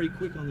not very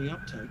quick on the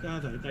uptake, are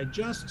they? They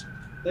just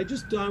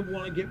don't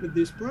want to get with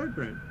this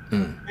program.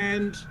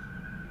 And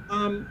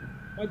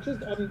I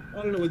don't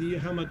know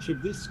how much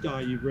of this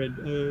guy you've read,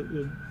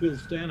 Bill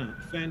Stanner.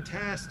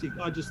 Fantastic.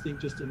 I just think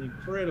just an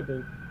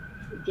incredible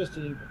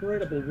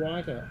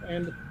writer.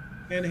 And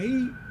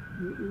he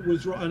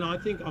was right. And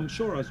I'm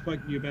sure I've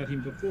spoken to you about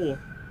him before.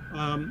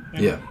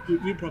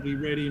 You probably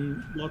read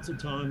him lots of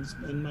times,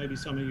 and maybe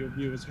some of your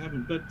viewers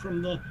haven't. But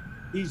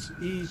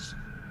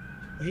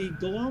he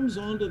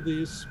gloms onto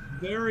this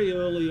very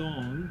early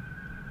on,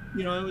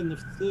 in the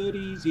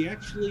 30s. He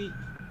actually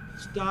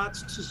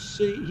starts to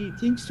see, he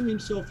thinks to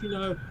himself,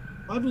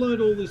 I've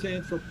learned all this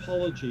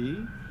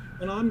anthropology,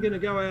 and I'm going to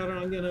go out and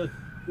I'm going to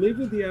live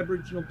with the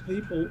Aboriginal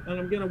people, and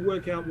I'm going to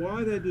work out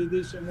why they do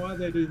this and why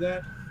they do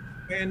that.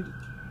 And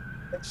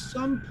at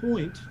some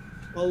point,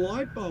 a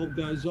light bulb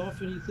goes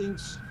off, and he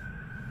thinks,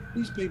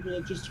 these people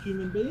are just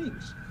human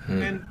beings.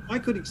 And I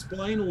could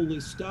explain all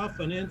this stuff,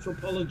 and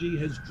anthropology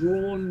has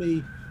drawn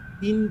me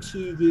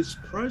into this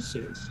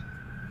process.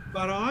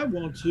 But I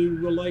want to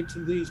relate to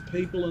these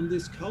people and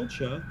this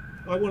culture.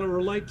 I want to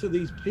relate to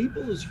these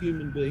people as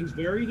human beings,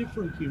 very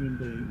different human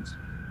beings.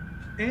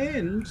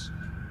 And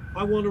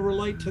I want to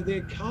relate to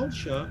their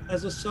culture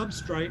as a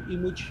substrate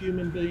in which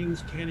human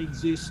beings can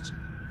exist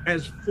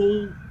as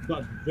full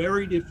but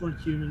very different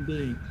human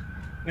beings.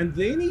 And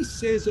then he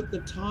says at the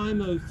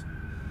time of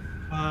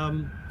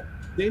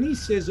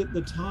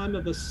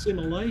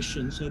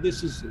assimilation, so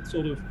this is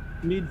sort of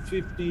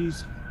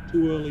mid-50s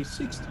to early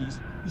 60s,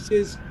 he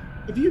says,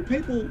 have you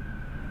people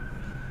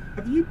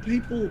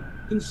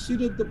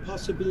considered the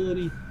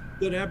possibility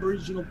that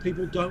Aboriginal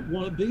people don't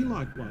want to be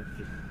like white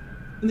people?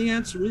 And the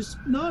answer is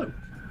no.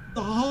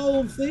 The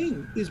whole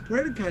thing is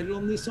predicated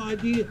on this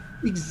idea,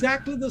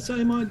 exactly the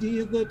same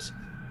idea that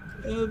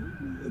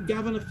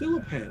Governor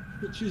Phillip had,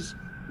 which is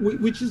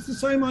the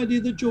same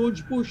idea that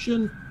George Bush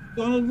and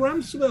Donald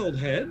Rumsfeld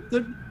had,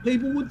 that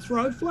people would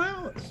throw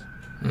flowers.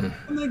 And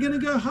they're going to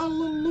go,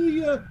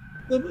 hallelujah,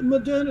 the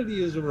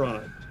modernity has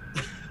arrived.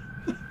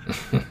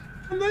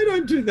 And they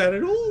don't do that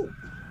at all.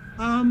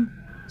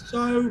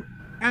 So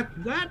at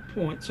that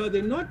point, so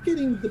they're not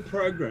getting the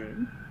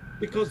program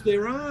because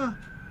there are,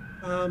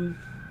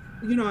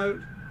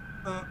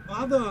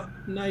 other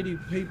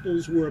native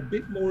peoples were a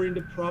bit more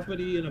into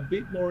property and a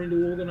bit more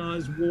into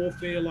organised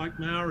warfare, like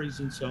Maoris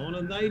and so on,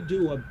 and they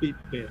do a bit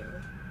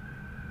better.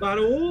 But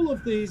all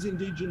of these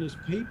Indigenous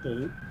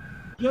people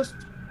just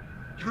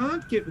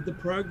can't get with the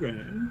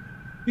program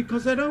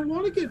because they don't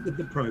want to get with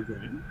the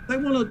program. They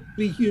want to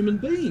be human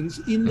beings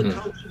in the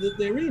culture that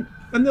they're in.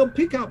 And they'll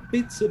pick up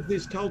bits of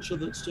this culture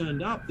that's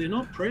turned up. They're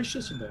not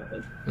precious about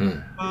it.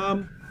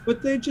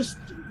 But they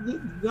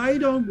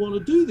don't want to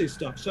do this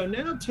stuff. So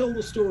now tell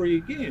the story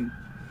again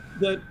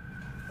that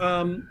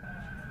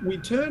we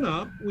turn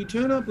up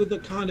with a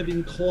kind of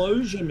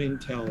enclosure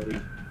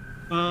mentality.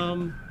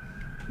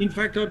 In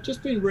fact, I've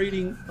just been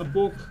reading a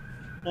book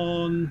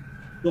on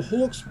the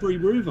Hawkesbury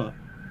River,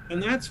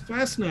 and that's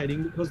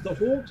fascinating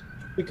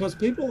because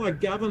people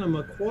like Governor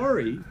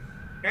Macquarie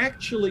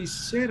actually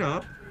set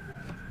up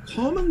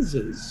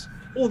commonses,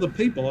 or the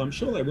people, I'm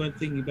sure they weren't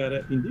thinking about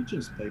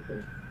Indigenous people,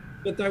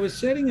 but they were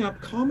setting up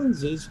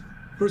commonses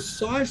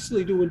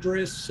precisely to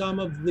address some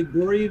of the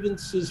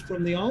grievances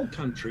from the old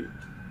country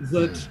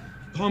that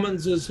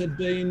commonses had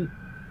been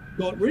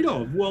got rid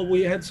of. Well,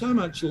 we had so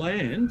much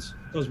land,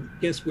 because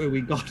guess where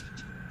we got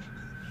it?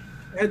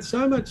 We had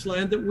so much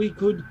land that we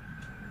could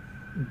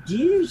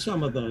do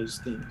some of those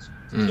things.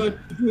 So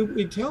if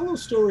we tell the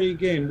story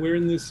again, we're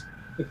in this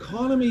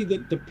economy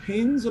that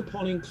depends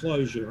upon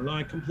enclosure, and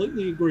I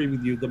completely agree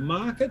with you. The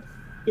market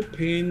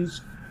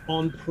depends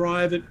on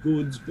private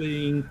goods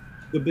being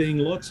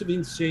lots of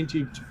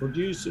incentive to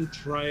produce and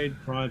trade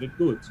private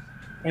goods.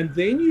 And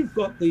then you've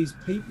got these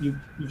people,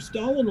 you've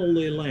stolen all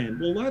their land.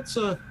 Well, that's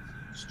a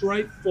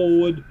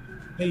straightforward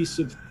piece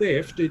of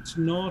theft. It's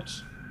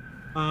not,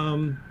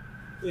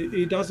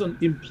 it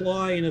doesn't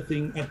imply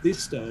anything at this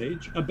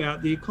stage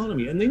about the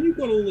economy. And then you've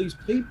got all these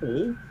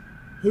people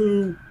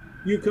who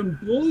you can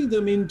bully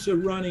them into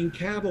running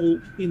cattle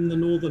in the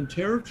Northern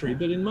Territory,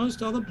 but in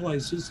most other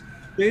places,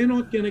 they're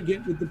not going to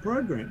get with the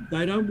program.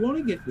 They don't want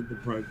to get with the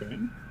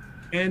program,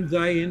 and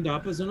they end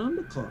up as an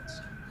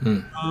underclass.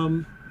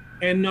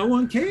 And no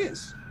one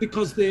cares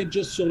because they're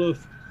just sort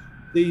of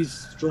these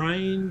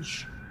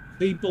strange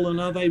people. And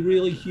are they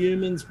really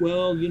humans?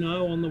 Well,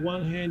 on the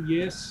one hand,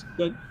 yes,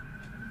 but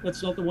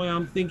that's not the way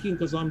I'm thinking,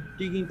 because I'm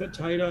digging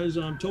potatoes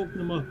and I'm talking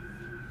to my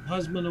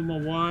husband and my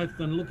wife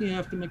and looking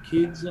after my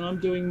kids, and I'm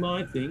doing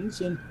my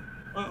things. And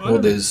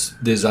there's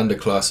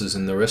underclasses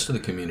in the rest of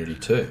the community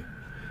too.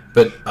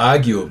 But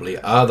arguably,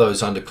 are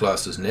those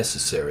underclasses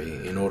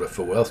necessary in order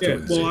for wealth to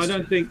exist? Well, I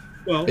don't think...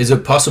 Well, is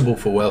it possible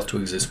for wealth to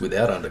exist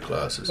without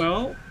underclasses?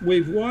 Well,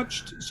 we've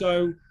watched...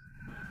 So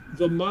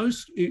the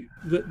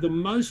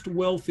most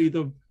wealthy,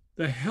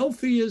 the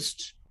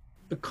healthiest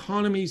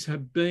economies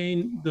have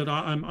been that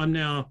I'm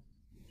now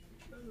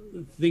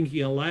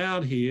thinking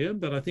aloud here,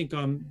 but I think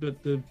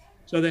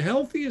so the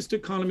healthiest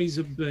economies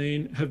have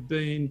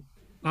been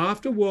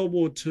after World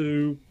War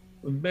II,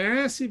 a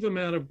massive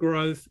amount of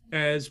growth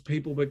as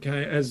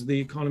the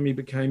economy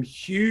became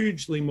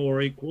hugely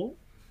more equal.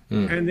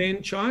 And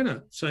then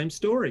China, same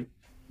story.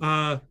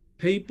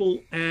 People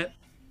at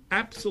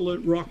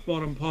absolute rock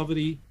bottom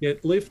poverty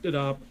get lifted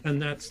up,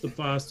 and that's the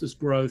fastest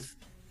growth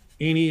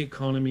any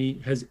economy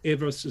has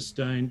ever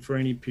sustained for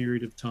any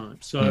period of time.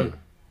 So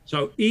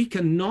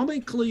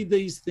economically,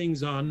 these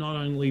things are not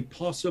only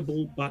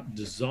possible but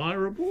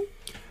desirable.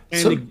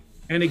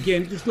 And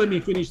again, just let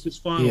me finish this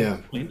final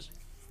point.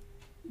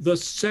 The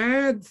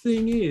sad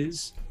thing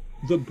is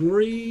the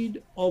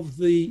greed of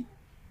the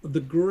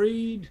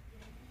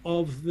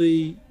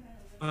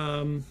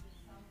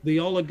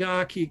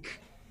oligarchic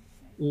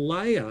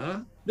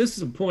layer. This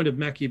is a point of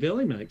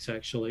Machiavelli makes,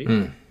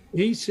 actually.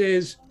 He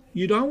says,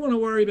 you don't want to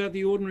worry about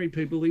the ordinary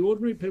people. The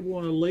ordinary people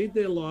want to lead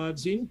their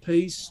lives in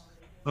peace.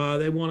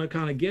 They want to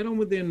kind of get on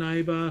with their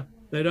neighbor.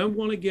 They don't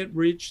want to get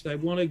rich. They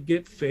want to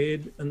get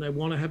fed, and they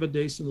want to have a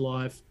decent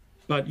life.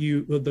 But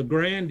the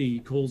grandi, he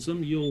calls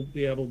them, you'll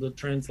be able to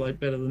translate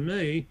better than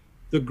me.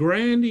 The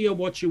grandi are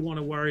what you want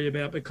to worry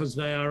about because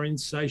they are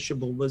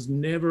insatiable. There's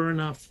never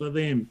enough for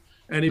them.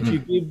 And if you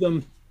give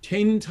them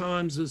 10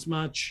 times as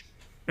much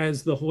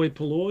as the hoi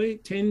polloi,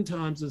 10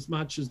 times as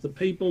much as the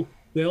people,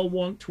 they'll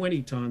want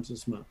 20 times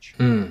as much.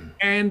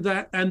 And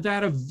that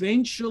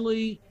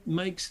eventually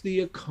makes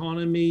the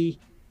economy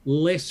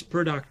less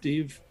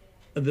productive.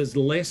 There's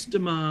less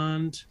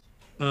demand,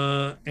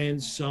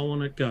 and so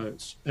on it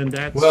goes. And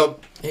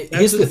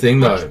here's the thing,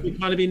 though. We're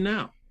kind of in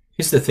now.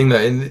 Here's the thing, though,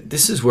 and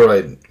this is where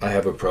I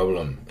have a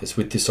problem. It's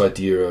with this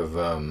idea of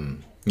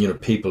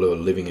people who are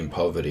living in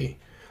poverty,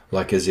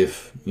 like as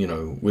if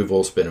we've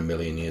all spent a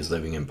million years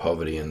living in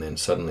poverty, and then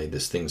suddenly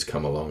this thing's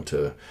come along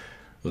to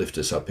lift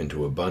us up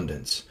into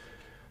abundance.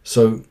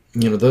 So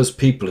those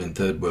people in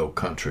third world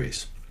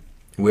countries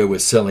where we're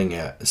sending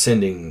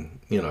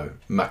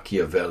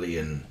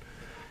Machiavellian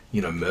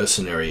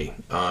mercenary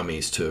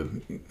armies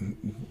to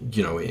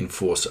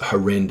enforce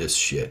horrendous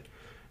shit,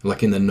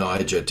 like in the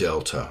Niger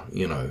Delta,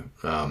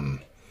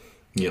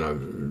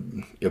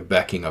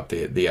 backing up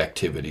the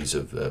activities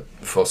of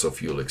fossil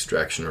fuel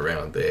extraction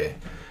around there,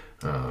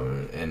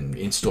 and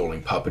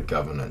installing puppet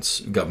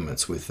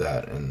governments with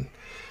that, and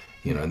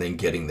and then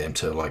getting them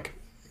to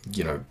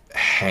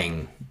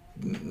hang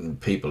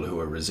people who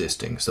are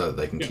resisting so that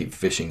they can keep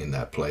fishing in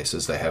that place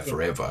as they have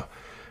forever,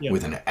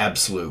 with an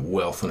absolute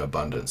wealth and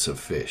abundance of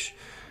fish.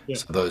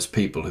 So those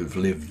people who've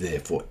lived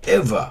there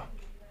forever,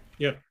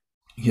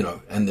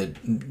 and they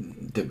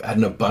had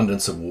an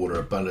abundance of water,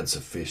 abundance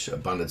of fish,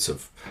 abundance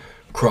of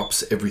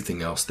crops,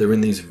 everything else. They're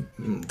in these,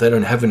 they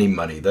don't have any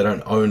money, they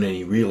don't own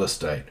any real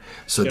estate,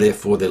 so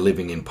therefore they're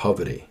living in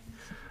poverty.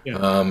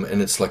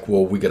 And it's like,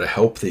 well, we got to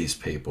help these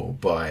people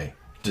by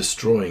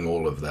destroying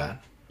all of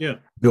that,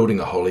 building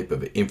a whole heap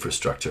of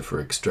infrastructure for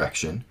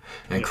extraction,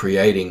 and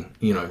creating,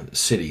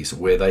 cities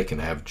where they can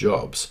have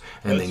jobs,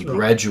 and then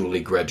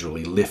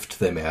gradually lift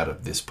them out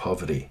of this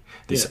poverty,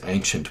 this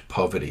ancient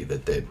poverty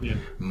that they're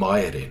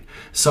mired in.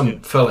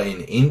 Some fella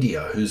in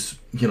India who's,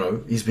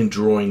 he's been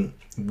drawing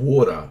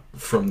water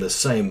from the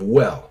same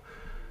well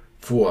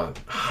for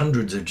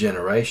hundreds of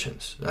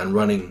generations and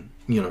running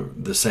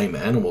the same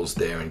animals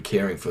there and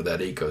caring for that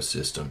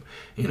ecosystem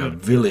in a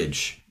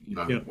village,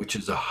 which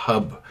is a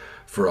hub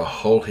for a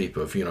whole heap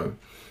of,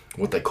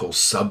 what they call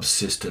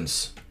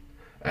subsistence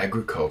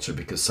agriculture,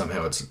 because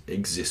somehow it's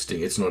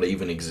existing. It's not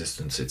even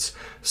existence, it's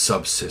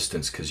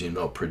subsistence, because you're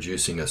not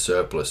producing a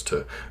surplus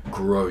to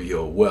grow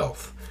your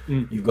wealth.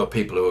 You've got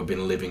people who have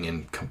been living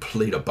in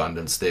complete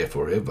abundance there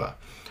forever.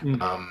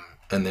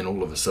 And then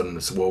all of a sudden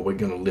it's, well, we're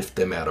going to lift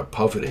them out of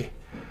poverty.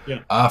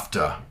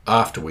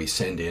 After we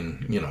send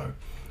in,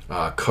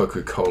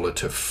 Coca-Cola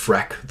to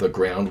frack the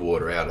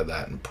groundwater out of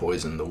that and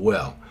poison the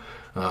well.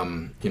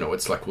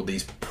 It's like, well,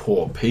 these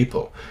poor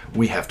people,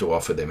 we have to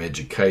offer them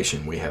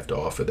education. We have to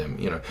offer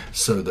them,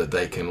 so that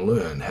they can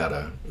learn how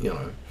to,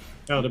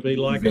 how to be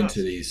like move us.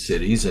 into these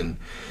cities and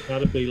how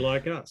to be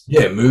like us.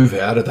 Move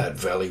out of that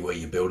valley where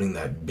you're building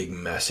that big,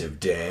 massive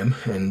dam,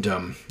 and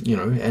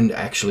and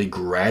actually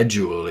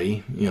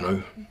gradually,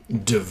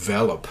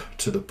 develop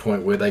to the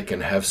point where they can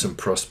have some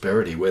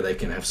prosperity, where they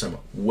can have some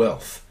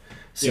wealth.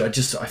 See, I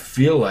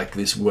feel like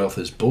this wealth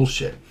is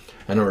bullshit,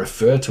 and I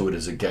refer to it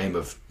as a game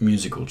of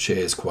musical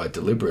chairs quite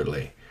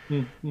deliberately,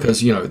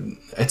 because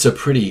it's a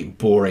pretty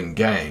boring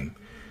game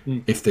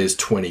if there's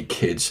 20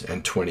 kids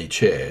and 20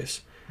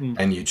 chairs.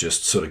 And you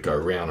just sort of go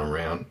round and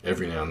round.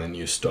 Every now and then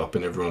you stop,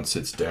 and everyone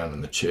sits down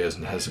in the chairs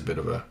and has a bit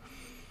of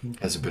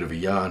a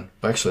yarn.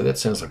 Actually, that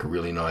sounds like a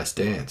really nice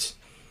dance.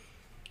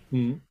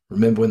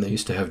 Remember when they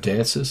used to have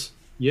dances?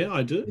 Yeah,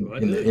 I do. I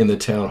in do. in the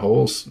town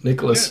halls,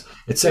 Nicholas. Yeah.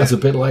 It sounds a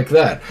bit like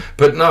that.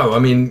 But no, I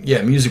mean,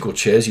 yeah, musical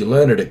chairs, you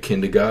learn it at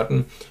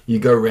kindergarten. You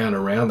go round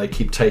and round, they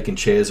keep taking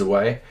chairs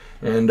away.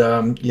 And,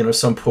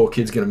 some poor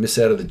kid's going to miss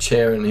out of the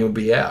chair and he'll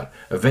be out.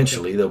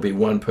 Eventually, there'll be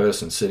one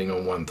person sitting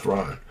on one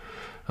throne.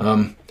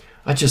 I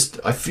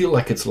feel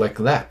like it's like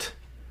that.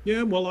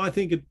 Yeah, well, I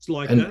think it's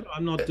like And that.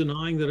 I'm not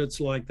denying that it's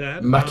like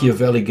that.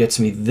 Machiavelli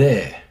gets me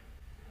there,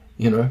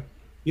 you know?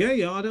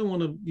 Yeah, I don't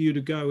want you to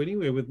go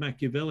anywhere with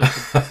Machiavelli.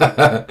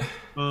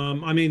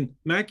 I mean,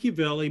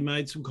 Machiavelli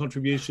made some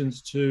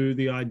contributions to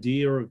the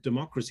idea of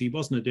democracy. He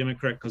wasn't a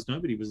Democrat because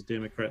nobody was a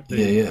Democrat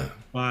then. Yeah.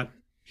 But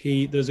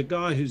there's a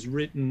guy who's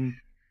written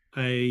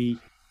a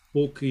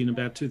book in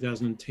about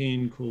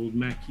 2010 called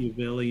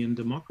Machiavelli and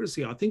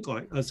Democracy. I think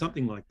like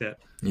something like that.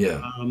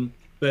 Yeah.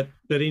 But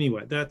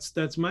anyway,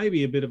 that's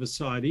maybe a bit of a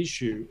side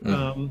issue.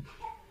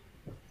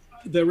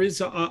 There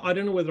is, I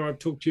don't know whether I've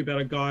talked to you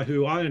about a guy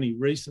who I only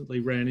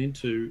recently ran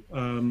into.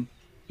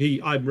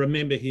 I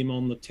remember him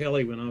on the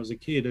telly when I was a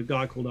kid, a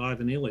guy called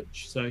Ivan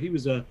Illich. So he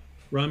was a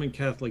Roman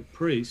Catholic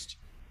priest,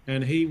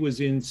 and he was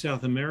in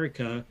South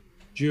America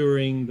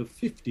during the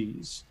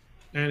 50s.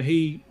 And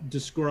he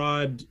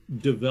described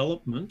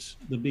development,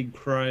 the big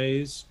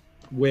craze,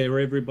 where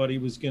everybody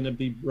was going to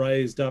be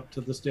raised up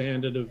to the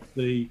standard of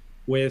the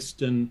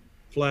West, and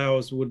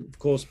flowers would, of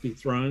course, be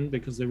thrown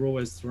because they're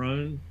always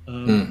thrown.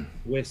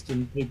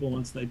 Western people,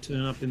 once they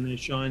turn up in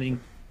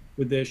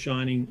with their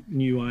shining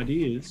new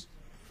ideas.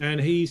 And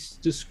he's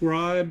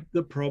described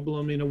the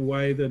problem in a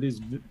way that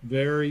is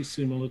very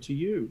similar to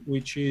you,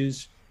 which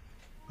is,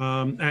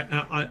 and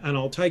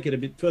I'll take it a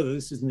bit further.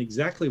 This isn't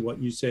exactly what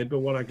you said, but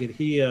what I could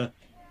hear,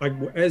 like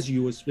as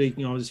you were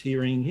speaking, I was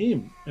hearing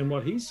him. And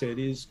what he said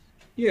is,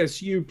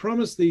 yes, you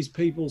promise these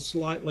people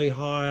slightly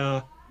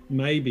higher,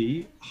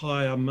 maybe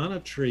higher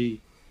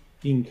monetary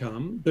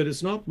income, but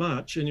it's not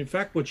much. And in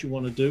fact, what you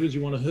want to do is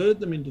you want to herd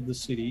them into the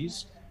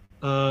cities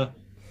and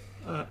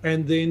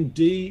then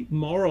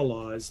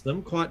demoralize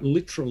them quite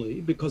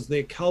literally because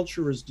their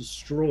culture is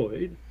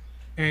destroyed.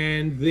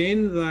 And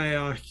then they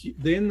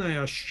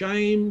are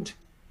shamed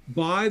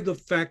by the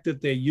fact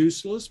that they're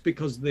useless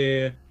because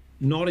they're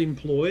not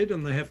employed,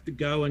 and they have to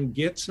go and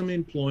get some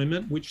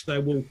employment, which they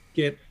will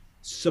get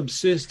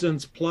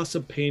subsistence plus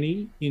a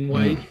penny in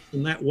wage,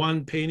 and that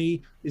 1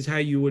 penny is how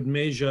you would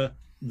measure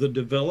the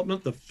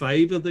development, the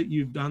favor that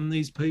you've done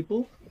these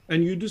people,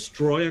 and you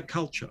destroy a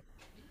culture.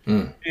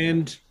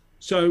 And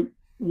so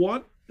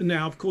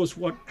now, of course,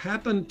 what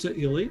happened to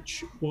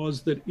Illich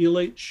was that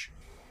Illich,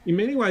 in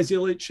many ways,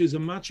 Illich is a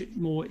much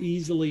more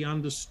easily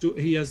understood.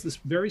 He has this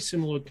very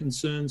similar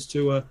concerns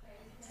to a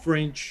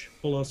French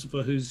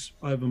philosopher who's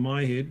over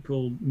my head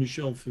called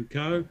Michel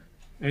Foucault,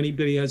 but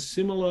he has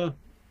similar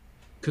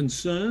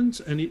concerns,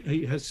 and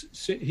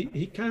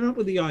he came up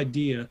with the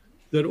idea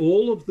that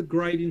all of the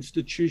great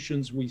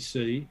institutions we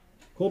see,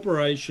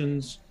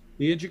 corporations,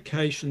 the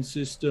education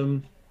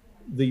system,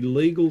 the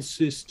legal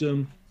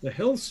system, the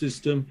health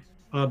system,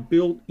 are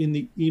built in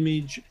the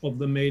image of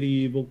the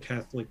medieval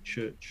Catholic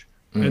Church.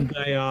 And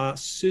they are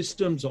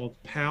systems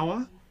of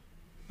power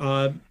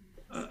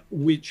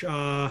which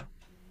are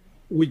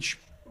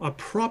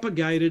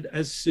propagated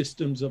as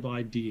systems of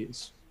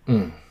ideas.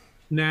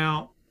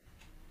 Now,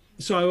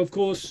 so of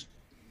course,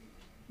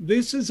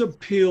 this is a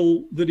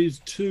pill that is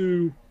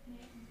too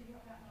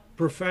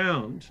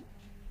profound.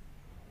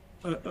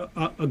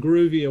 A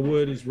groovier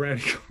word is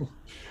radical.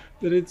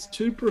 That it's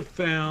too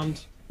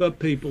profound for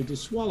people to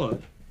swallow.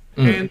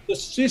 And the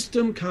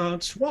system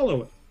can't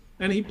swallow it.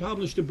 And he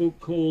published a book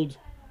called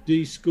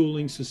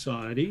Deschooling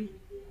Society.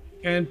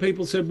 And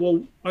people said,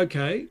 well,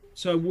 okay,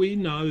 so we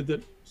know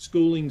that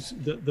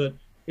that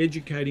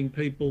educating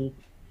people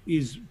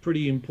is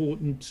pretty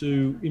important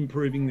to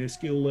improving their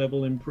skill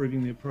level,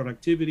 improving their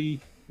productivity,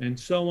 and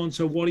so on.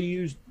 So what are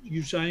you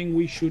saying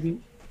we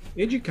shouldn't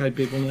educate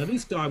people? Now,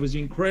 this guy was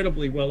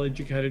incredibly well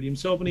educated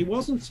himself, and he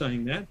wasn't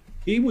saying that.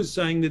 He was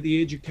saying that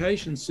the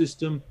education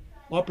system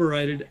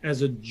operated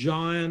as a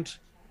giant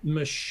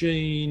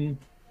machine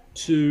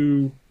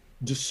to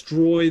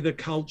destroy the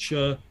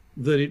culture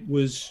that it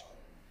was,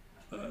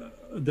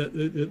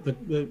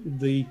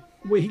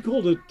 he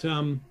called it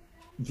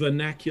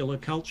vernacular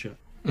culture.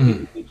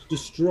 It's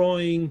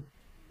destroying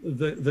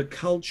the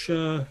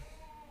culture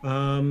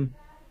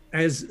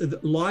as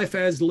life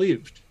as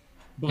lived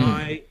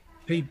by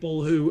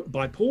people who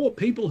are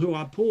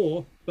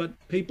poor,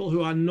 but people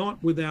who are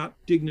not without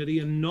dignity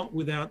and not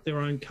without their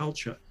own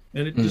culture.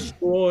 And it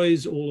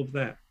destroys all of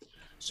that.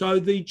 So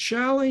the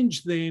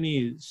challenge then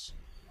is,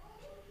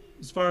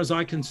 as far as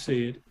I can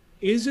see it,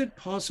 is it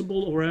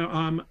possible, or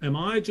am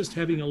I just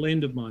having a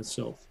lend of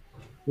myself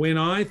when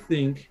I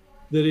think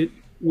that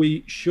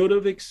we should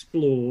have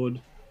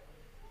explored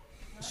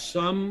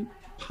some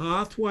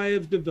pathway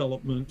of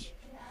development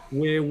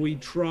where we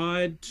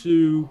tried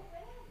to,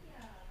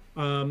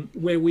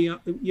 where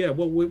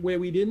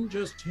we didn't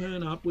just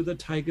turn up with a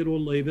take it or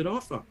leave it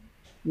offer,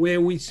 where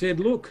we said,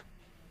 look,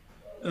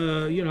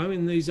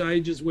 in these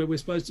ages where we're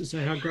supposed to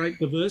say how great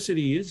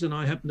diversity is, and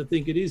I happen to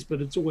think it is,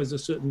 but it's always a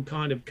certain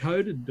kind of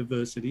coded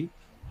diversity.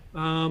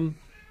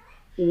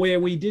 where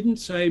we didn't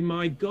say,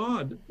 my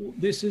God,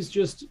 this is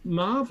just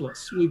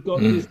marvelous. We've got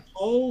this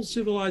whole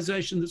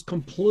civilization that's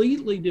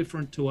completely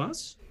different to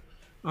us.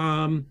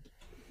 And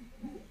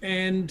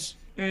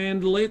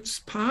let's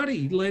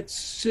party. Let's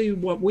see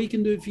what we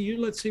can do for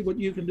you. Let's see what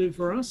you can do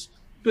for us.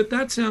 But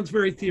that sounds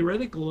very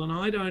theoretical, and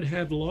I don't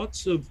have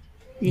lots of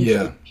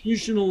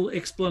institutional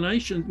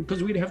explanation,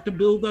 because we'd have to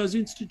build those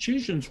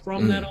institutions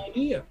from that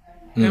idea.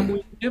 And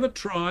we've never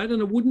tried,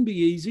 and it wouldn't be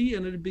easy,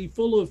 and it'd be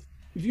full of,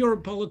 if you're a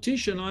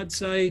politician, I'd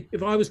say,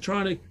 if I was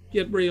trying to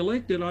get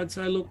re-elected, I'd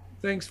say, look,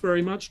 thanks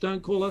very much,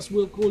 don't call us,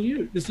 we'll call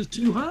you. This is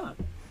too hard.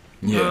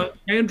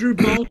 Andrew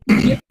Bolt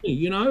will get me,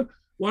 you know,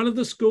 one of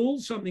the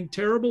schools, something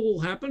terrible will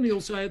happen, he'll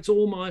say it's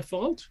all my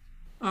fault.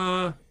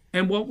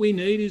 And what we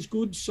need is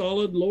good,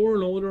 solid law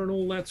and order and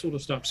all that sort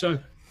of stuff. So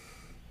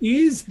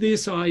is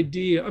this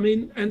idea, I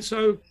mean, and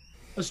so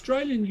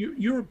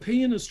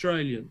European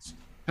Australians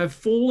have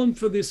fallen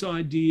for this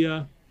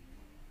idea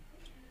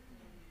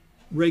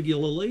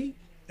regularly.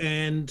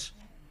 And,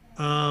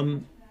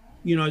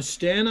 you know,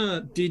 Stanner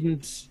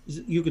didn't,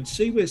 you could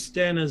see where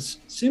Stanner's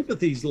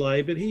sympathies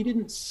lay, but he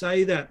didn't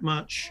say that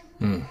much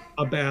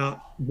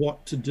about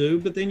what to do.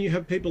 But then you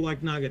have people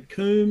like Nugget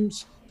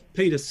Coombs,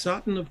 Peter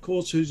Sutton, of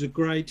course, who's a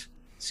great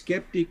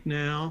skeptic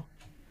now,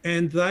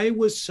 and they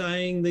were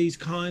saying these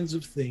kinds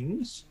of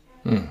things,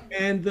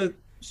 and the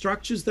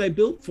structures they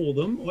built for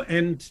them,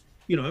 and,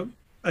 you know,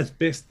 as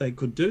best they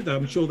could do,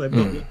 I'm sure they've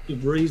got lots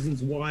of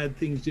reasons why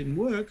things didn't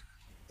work.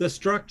 The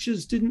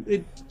structures didn't,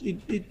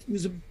 it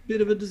was a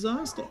bit of a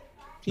disaster.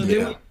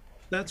 So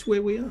that's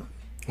where we are.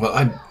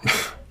 Well,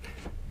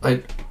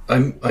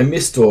 I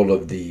missed all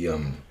of the,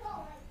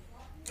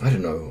 I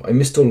don't know, I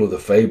missed all of the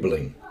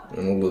fabling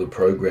and all of the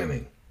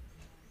programming,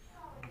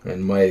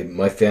 and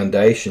my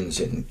foundations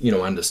in, you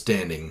know,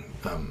 understanding,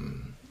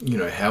 you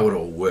know, how it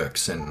all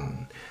works,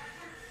 and,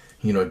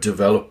 you know,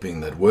 developing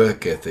that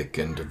work ethic,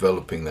 and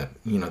developing that,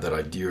 you know, that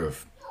idea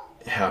of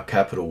how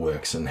capital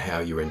works and how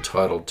you're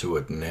entitled to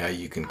it and how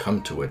you can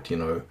come to it, you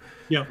know.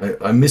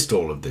 I missed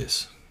all of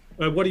this.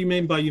 What do you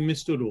mean by you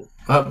missed it all?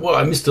 Well,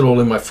 I missed it all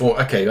in my form.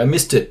 Okay, I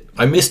missed it.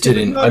 I missed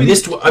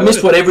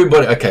what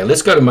everybody. Okay,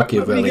 let's go to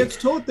Machiavelli. Nobody gets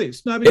taught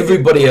this.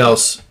 Everybody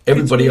else in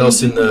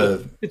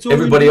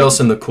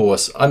the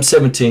course. I'm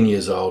 17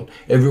 years old.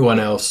 Everyone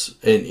else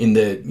in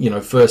the, you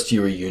know, first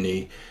year of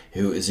uni,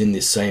 who is in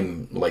this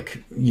same,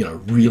 like, you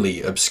know,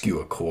 really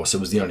obscure course. It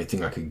was the only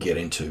thing I could get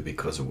into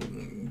because,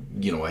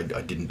 you know, I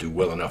didn't do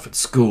well enough at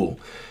school,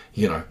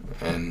 you know,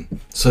 and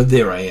so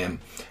there I am,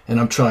 and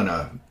I'm trying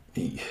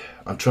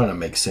to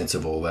make sense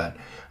of all that.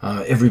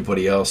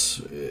 Everybody else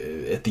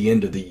at the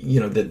end of the,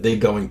 you know, that they're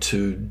going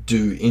to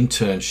do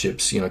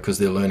internships, you know, because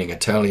they're learning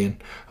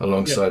Italian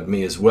alongside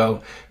me as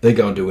well. They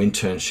go and do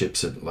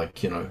internships at,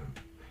 like, you know,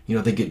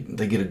 they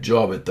get a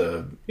job at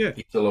the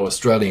Italo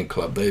Australian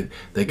Club.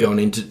 They go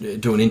and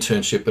do an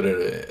internship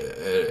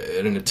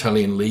at an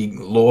Italian league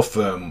law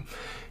firm,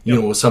 you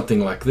know, or something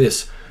like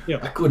this.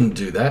 I couldn't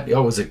do that. I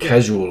was a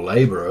casual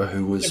labourer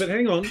who was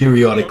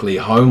periodically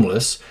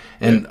homeless,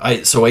 and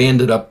I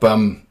ended up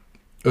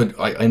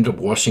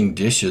washing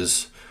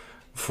dishes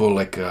for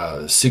like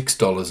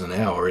 $6 an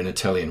hour in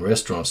Italian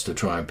restaurants to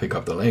try and pick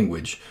up the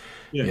language.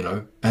 You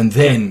know, and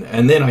then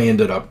I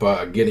ended up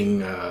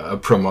getting a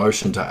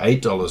promotion to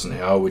 $8 an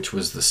hour, which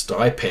was the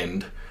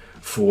stipend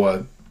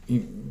for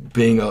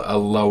being a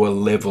lower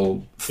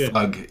level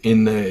thug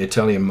in the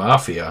Italian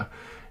Mafia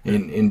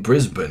in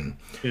Brisbane.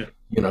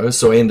 You know,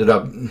 so I ended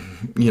up,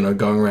 you know,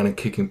 going around and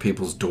kicking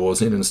people's doors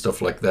in and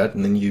stuff like that,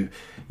 and then you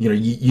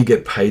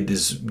get paid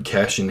this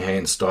cash in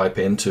hand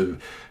stipend to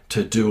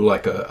do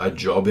like a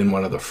job in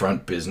one of the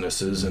front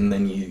businesses, and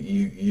then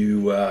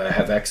you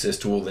have access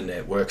to all the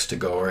networks to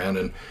go around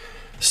and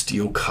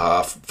steal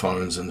car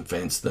phones and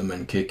fence them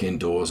and kick in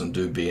doors and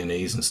do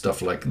B&Es and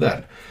stuff like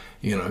that,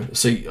 you know.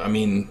 So I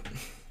mean,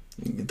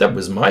 that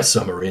was my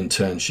summer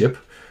internship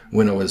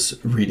when I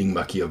was reading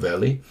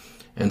Machiavelli,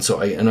 and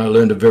so I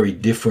learned a very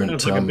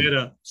different.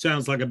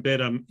 Sounds like a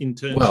better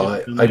internship.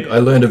 Well, I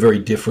learned a very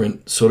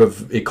different sort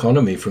of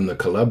economy from the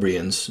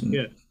Calabrians.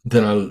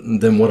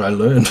 Than what I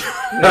learned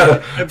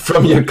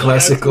from your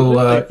classical,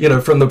 you know,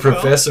 from the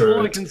professor.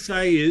 All I can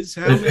say is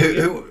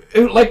who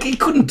like, he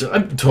couldn't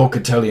talk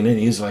Italian, and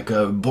he's like,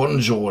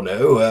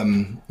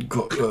 buongiorno,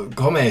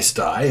 come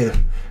stai,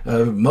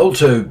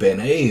 molto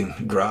bene,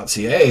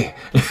 grazie,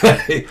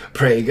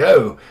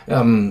 prego,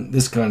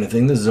 this kind of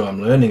thing. This is who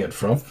I'm learning it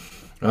from.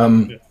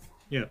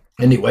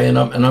 Anyway, and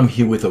I'm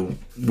here with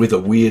a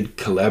weird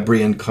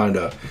Calabrian kind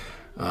of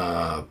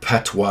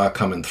patois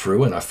coming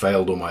through, and I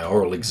failed all my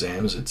oral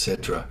exams,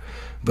 etc.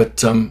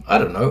 But I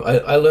don't know.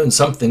 I learned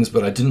some things,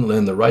 but I didn't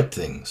learn the right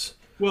things.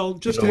 Well,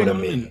 just hang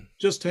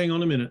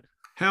on a minute.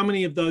 How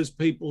many of those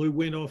people who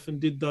went off and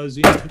did those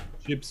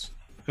internships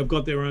have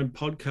got their own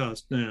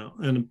podcast now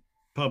and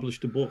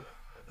published a book?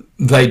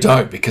 They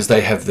don't, because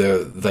they have their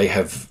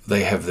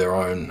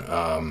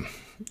own.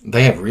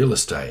 They have real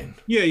estate.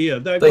 They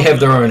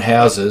have their own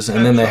houses,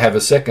 and then they have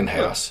a second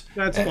house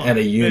and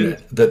a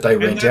unit that they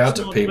rent out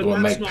to people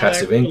and make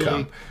passive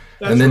income.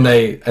 That's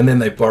and then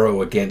they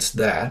borrow against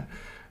that,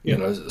 you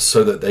know,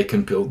 so that they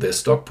can build their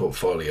stock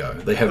portfolio.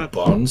 They have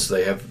bonds,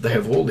 they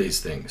have all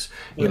these things.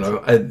 You know,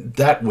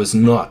 that was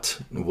not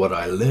what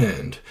I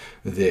learned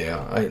there.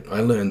 I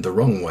learned the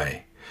wrong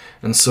way,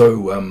 and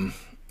so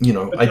you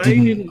know, I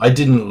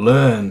didn't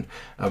learn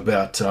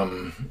about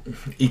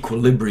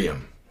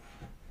equilibrium.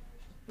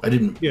 I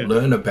didn't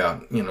learn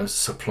about, you know,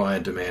 supply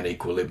and demand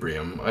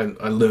equilibrium.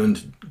 I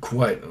learned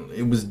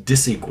it was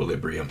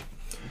disequilibrium.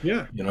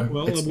 Yeah. You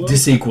know, it's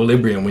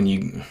disequilibrium when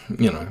you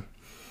know.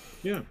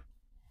 Yeah.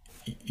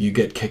 You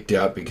get kicked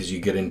out because you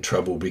get in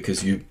trouble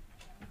because you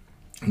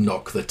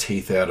knock the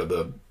teeth out of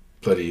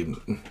the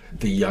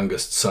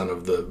youngest son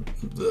of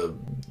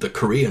the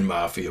Korean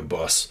Mafia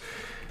boss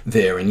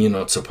there, and you're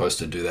not supposed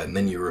to do that, and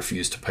then you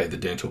refuse to pay the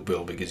dental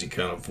bill because you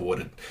can't afford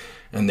it,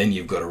 and then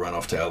you've got to run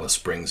off to Alice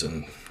Springs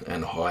and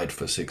hide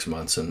for 6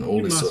 months and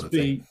all this sort of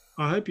thing.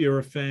 I hope you're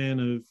a fan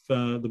of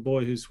The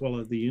Boy Who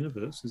Swallowed the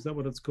Universe. Is that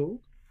what it's called?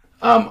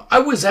 I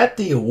was at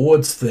the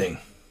awards thing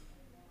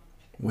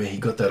where he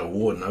got that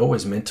award, and I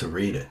always meant to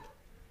read it.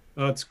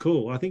 Oh, it's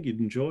cool. I think you'd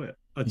enjoy it.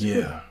 It's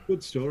a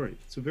good story.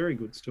 It's a very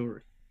good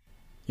story.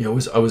 Yeah,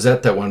 I was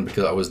at that one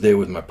because I was there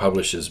with my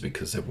publishers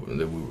because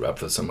they were up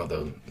for some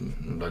other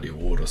bloody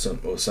award or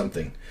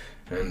something,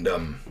 and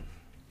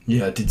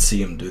I did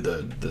see him do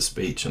the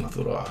speech, and I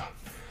thought,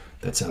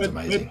 that sounds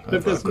amazing.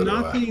 But there's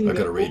nothing. I've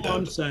got to read that. All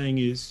I'm saying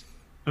is,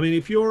 I mean,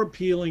 if you're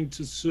appealing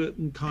to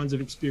certain kinds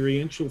of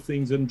experiential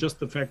things and just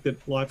the fact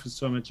that life is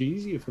so much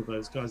easier for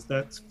those guys,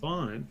 that's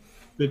fine.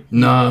 But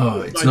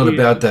no, it's not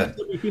about that.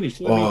 Let me finish.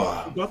 You've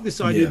got this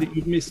idea that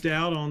you've missed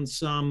out on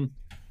some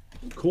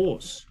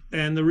course,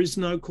 and there is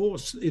no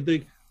course.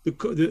 The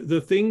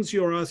things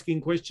you're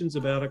asking questions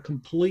about are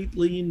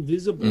completely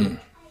invisible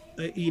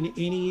in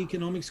any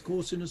economics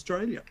course in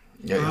Australia.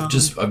 Yeah,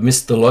 I've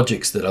missed the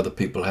logics that other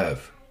people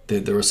have.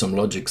 There are some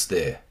logics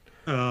there.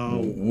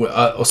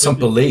 Or some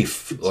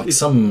belief, like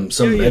some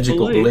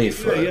magical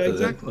belief.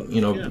 Exactly. You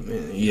know,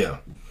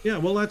 Yeah,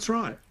 well, that's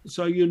right.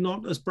 So you're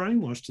not as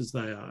brainwashed as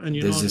they are, and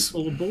you're not as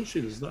full of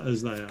bullshit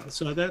as they are.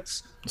 So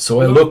that's.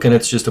 So I look, and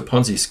it's just a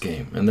Ponzi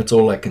scheme, and that's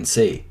all I can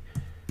see.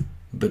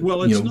 But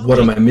well, it's not what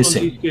am I just a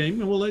missing? Ponzi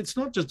scheme. Well, it's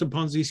not just a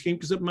Ponzi scheme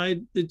because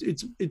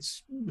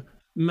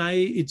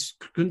it's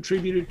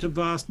contributed to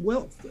vast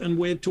wealth, and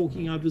we're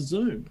talking over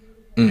Zoom,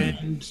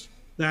 and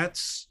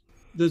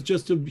there's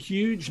just a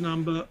huge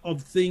number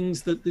of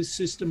things that this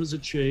system has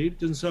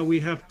achieved, and so we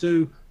have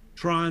to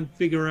try and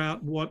figure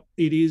out what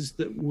it is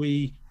that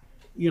we,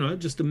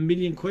 just a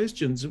million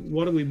questions.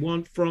 What do we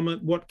want from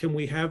it? What can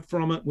we have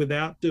from it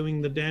without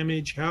doing the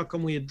damage? How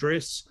can we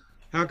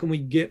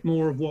get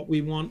more of what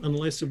we want and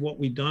less of what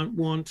we don't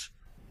want?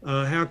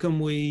 How can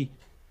we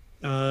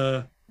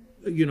address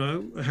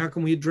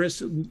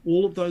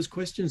all of those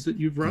questions that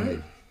you've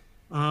raised?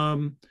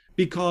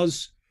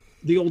 Because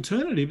the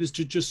alternative is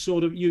to just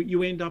sort of,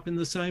 you end up in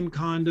the same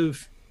kind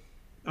of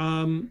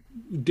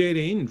dead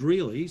end,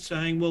 really,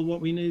 saying, well,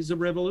 what we need is a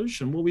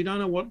revolution. Well, we don't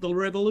know what the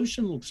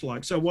revolution looks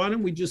like. So why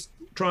don't we just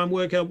try and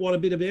work out what a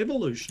bit of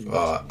evolution is?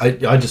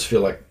 I just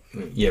feel like,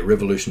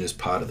 revolution is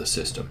part of the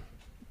system.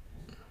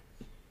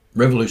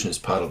 Revolution is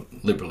part of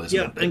liberalism.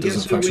 Yeah, it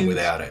doesn't function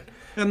without it.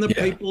 And the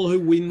people who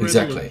win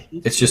exactly.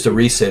 It's just a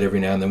reset every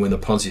now and then. When the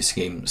Ponzi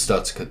scheme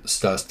starts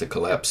to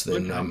collapse,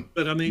 then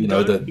but I mean,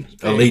 the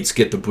elites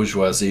get the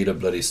bourgeoisie to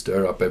bloody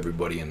stir up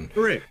everybody and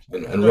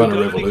run a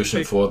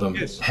revolution for them,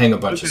 hang a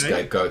bunch of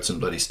scapegoats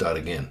and bloody start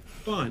again.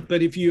 Fine,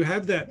 but if you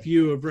have that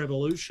view of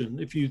revolution,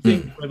 if you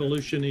think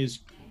revolution is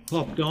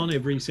popped on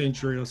every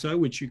century or so,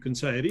 which you can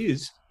say it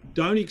is,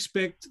 don't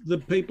expect the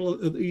people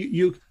at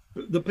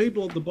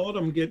the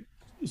bottom get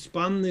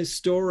spun this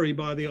story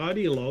by the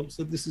ideologues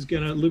that this is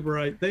going to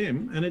liberate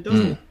them, and it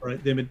doesn't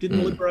liberate them. It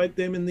didn't liberate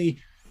them in the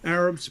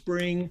Arab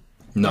Spring.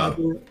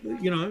 No.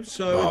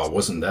 So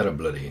wasn't that a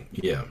bloody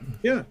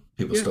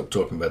people stopped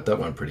talking about that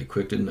one pretty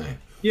quick, didn't they?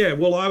 Yeah,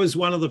 well, I was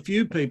one of the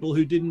few people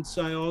who didn't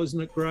say, oh,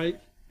 isn't it great?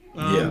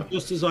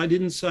 Just as I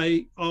didn't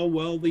say, oh,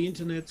 well, the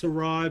internet's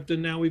arrived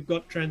and now we've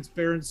got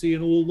transparency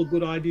and all the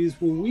good ideas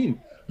will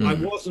win. I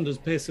wasn't as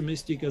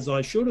pessimistic as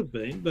I should have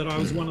been, but I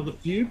was one of the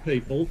few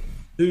people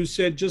who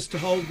said just to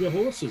hold your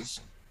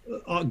horses.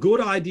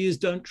 Good ideas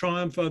don't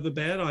triumph over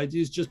bad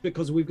ideas just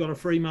because we've got a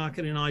free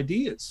market in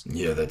ideas.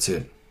 Yeah, that's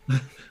it.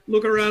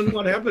 Look around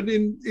what happened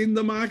in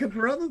the market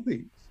for other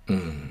things.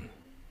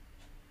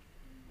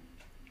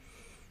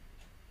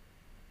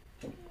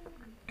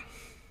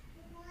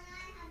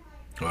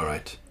 All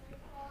right.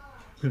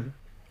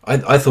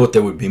 I thought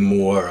there would be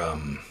more...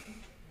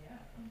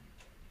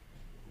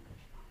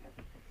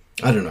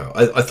 I don't know.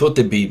 I thought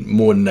there'd be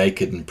more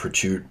naked and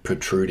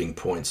protruding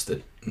points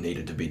that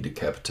needed to be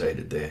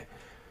decapitated there.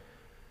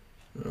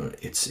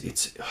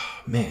 It's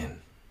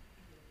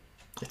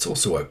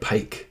also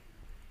opaque.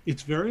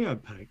 It's very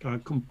opaque. I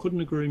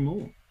couldn't agree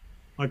more.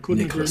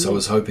 Nicholas, I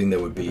was hoping there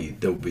would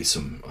be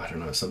some, I don't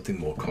know, something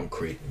more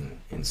concrete and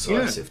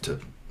incisive to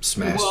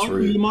smash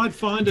through. You might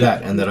find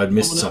that, and that I'd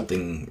missed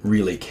something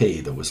really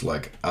key that was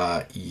like,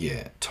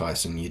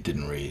 Tyson, you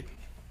didn't read.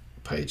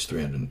 page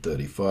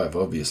 335,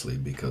 obviously,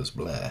 because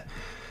blah.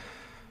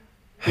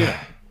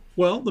 Yeah.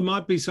 Well, there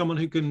might be someone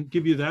who can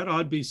give you that.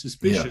 I'd be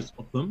suspicious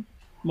of them.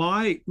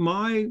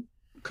 My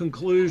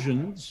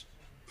conclusions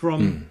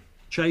from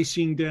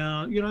chasing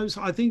down,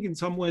 I think in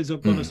some ways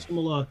I've got a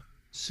similar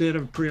set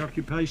of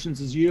preoccupations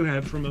as you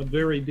have from a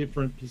very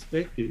different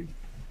perspective.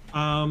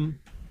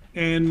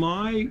 And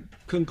my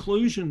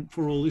conclusion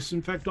for all this,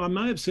 in fact, I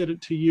may have said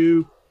it to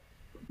you,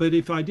 but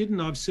if I didn't,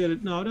 I've said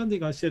it. No, I don't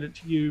think I said it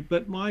to you.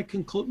 But my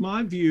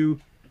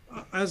view,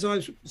 as I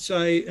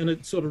say, and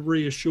it sort of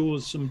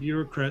reassures some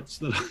bureaucrats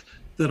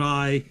that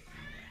I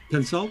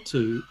consult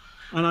to,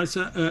 and I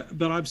say,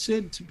 but I've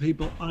said to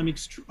people,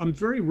 I'm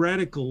very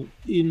radical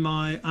in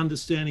my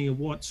understanding of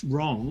what's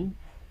wrong.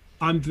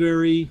 I'm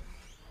very,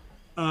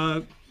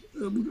 I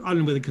don't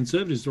know whether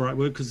conservative is the right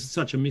word because it's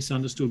such a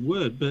misunderstood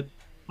word, but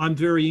I'm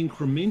very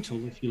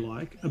incremental, if you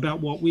like,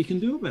 about what we can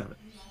do about it.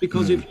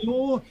 Because if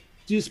you're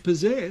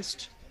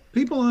dispossessed,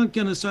 people aren't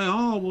going to say,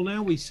 oh, well,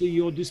 now we see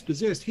you're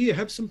dispossessed. Here,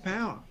 have some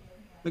power.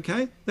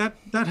 Okay? That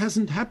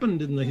hasn't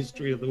happened in the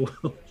history of the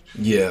world.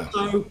 Yeah.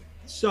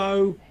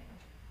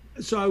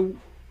 So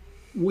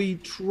we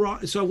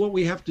try. So what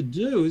we have to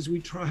do is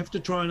have to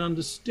try and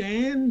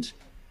understand.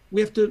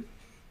 We have to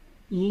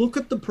look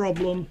at the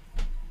problem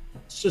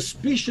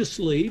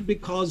suspiciously,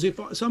 because if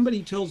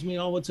somebody tells me,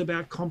 oh, it's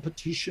about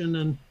competition,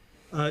 and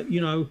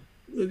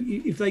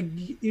if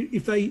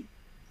they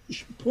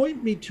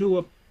point me to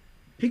a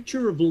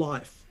picture of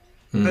life,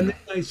 and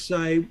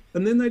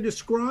then they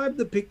describe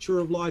the picture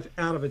of life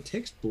out of a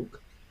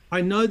textbook,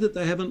 I know that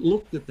they haven't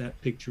looked at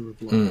that picture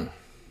of life,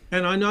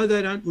 and I know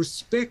they don't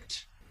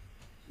respect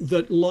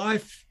that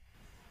life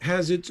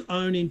has its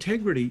own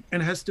integrity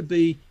and has to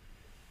be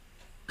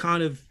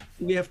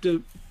we have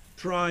to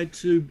try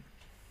to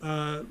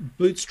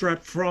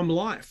bootstrap from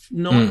life,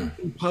 not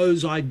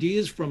impose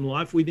ideas from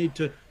life. We need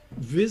to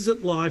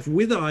visit life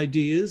with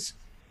ideas,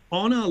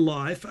 honor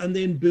life, and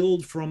then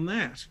build from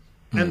that.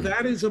 And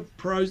that is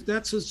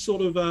that's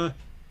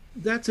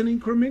an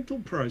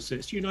incremental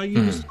process. You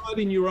decide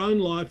in your own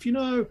life,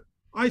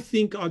 I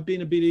think I've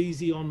been a bit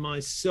easy on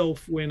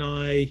myself when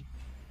I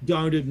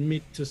don't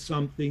admit to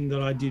something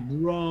that I did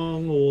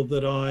wrong, or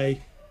that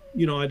I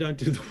don't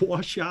do the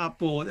wash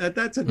up, or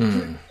that's a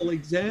typical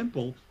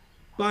example.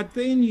 But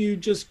then you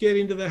just get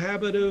into the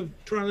habit of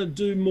trying to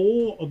do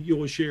more of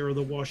your share of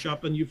the wash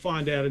up, and you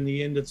find out in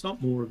the end it's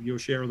not more of your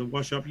share of the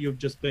wash up. You've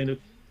just been a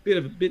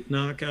bit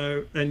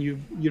narco, and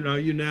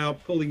you're now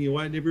pulling your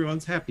weight, and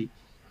everyone's happy.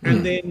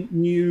 And then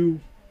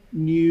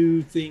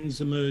new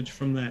things emerge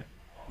from that.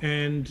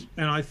 And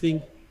I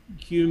think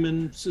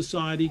human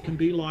society can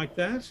be like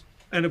that.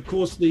 And of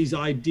course, these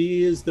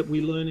ideas that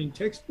we learn in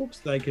textbooks,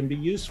 they can be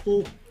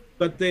useful,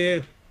 but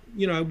they're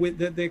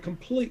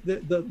complete.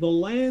 The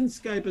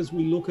landscape as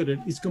we look at it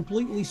is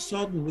completely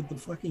sodden with the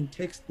fucking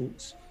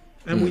textbooks.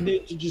 And we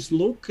need to just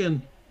look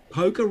and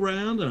poke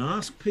around and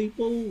ask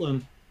people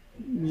and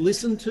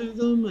listen to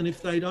them. And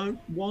if they don't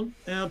want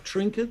our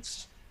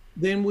trinkets,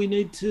 then we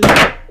need to,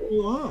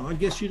 I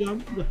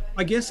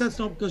guess that's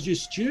not because you're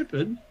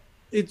stupid.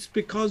 It's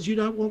because you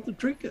don't want the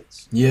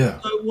trinkets.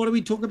 Yeah. So what do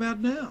we talk about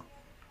now?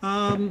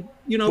 Well,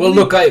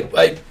 look,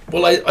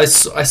 I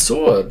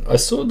saw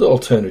the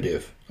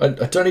alternative. I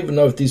don't even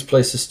know if these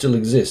places still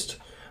exist.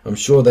 I'm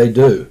sure they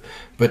do.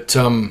 But,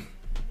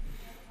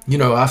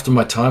 after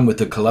my time with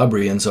the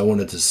Calabrians, I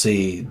wanted to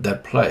see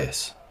that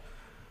place.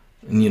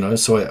 And,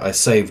 so I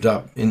saved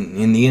up.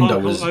 In the end,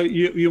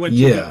 you wanted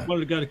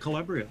to go to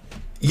Calabria?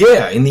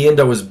 Yeah, in the end,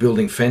 I was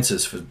building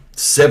fences for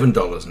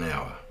 $7 an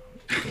hour.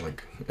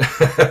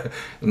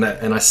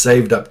 And I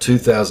saved up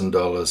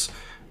 $2,000,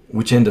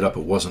 which ended up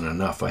it wasn't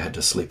enough. I had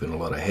to sleep in a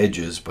lot of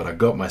hedges, but I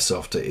got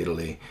myself to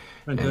Italy.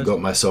 Fantastic. And got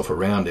myself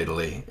around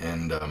Italy,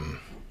 and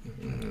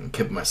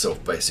kept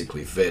myself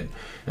basically fed.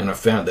 And I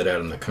found that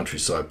out in the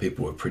countryside,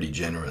 people were pretty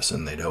generous,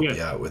 and they'd help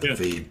you out with a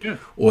feed.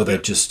 Or they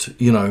just,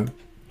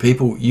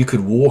 people, you could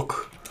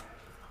walk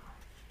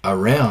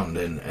around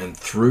and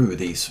through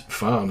these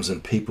farms,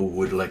 and people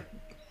would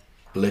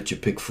let you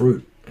pick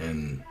fruit,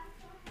 and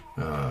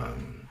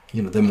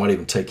they might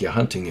even take you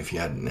hunting if you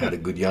hadn't had a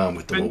good yarn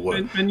with them,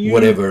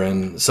 whatever.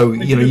 And so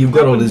you've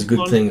got all these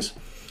good things.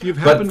 You've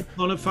happened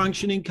on a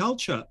functioning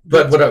culture.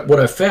 But what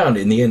I found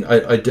in the end,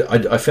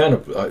 I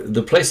found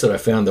the place that I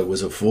found that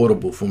was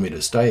affordable for me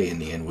to stay in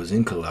the end was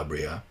in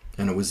Calabria,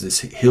 and it was this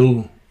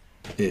hill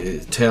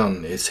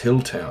town. It's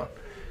hill town,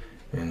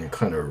 and it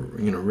kind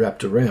of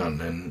wrapped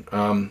around.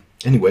 And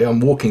anyway,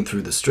 I'm walking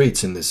through the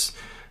streets in this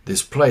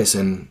place,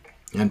 and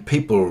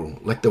people,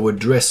 like, they were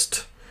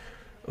dressed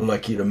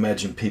like you'd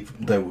imagine people.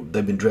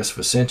 They've been dressed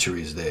for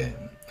centuries there,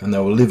 and they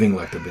were living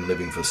like they've been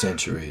living for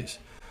centuries.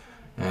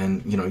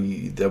 And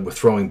they were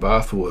throwing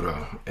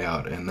bathwater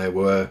out, and they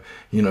were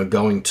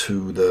going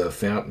to the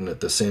fountain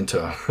at the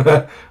center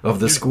of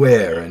the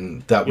square,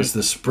 and that was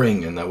the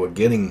spring, and they were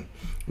getting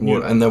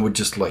water, and they were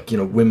just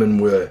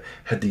women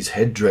had these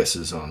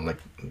headdresses on, like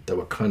they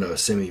were kind of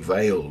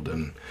semi-veiled,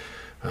 and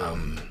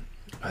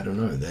I don't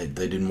know, they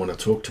didn't want to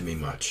talk to me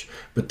much.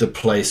 But the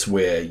place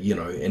where, you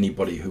know,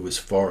 anybody who was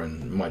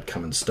foreign might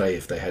come and stay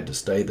if they had to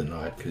stay the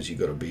night, because you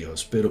got to be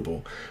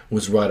hospitable,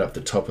 was right up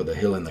the top of the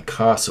hill in the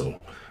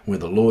castle where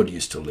the Lord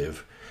used to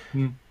live.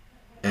 Mm.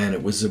 And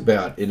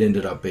it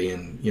ended up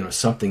being, you know,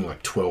 something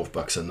like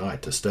 $12 a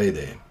night to stay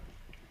there.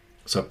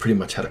 So I pretty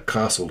much had a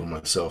castle to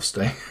myself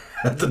staying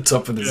at the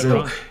top of this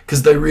hill.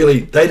 Because they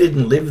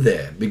didn't live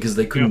there because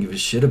they couldn't give a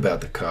shit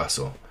about the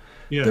castle.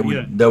 Yeah,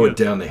 they were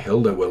down the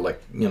hill. They were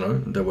like, you know,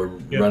 they were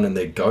running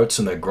their goats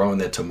and they're growing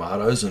their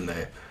tomatoes and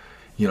they're,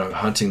 you know,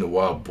 hunting the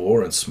wild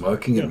boar and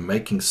smoking and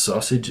making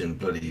sausage and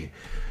bloody,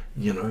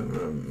 you know,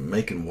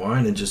 making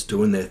wine and just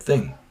doing their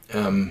thing.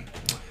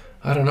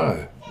 I don't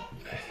know.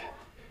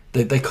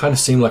 They kind of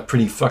seem like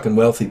pretty fucking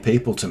wealthy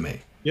people to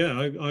me. Yeah,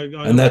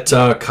 and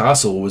that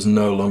castle was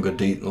no longer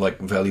like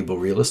valuable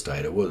real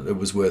estate. It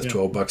was worth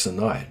 $12 a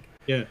night.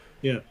 Yeah.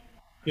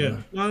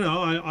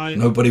 No,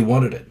 nobody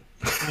wanted it.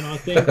 And I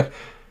think,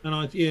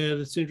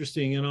 that's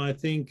interesting. And I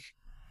think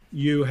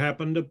you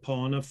happened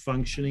upon a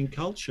functioning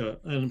culture,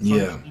 and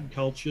functioning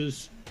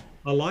cultures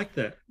are like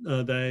that.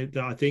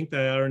 I think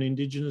they are in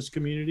Indigenous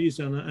communities,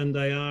 and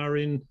they are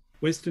in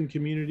Western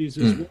communities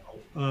as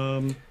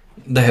well.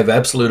 They have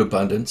absolute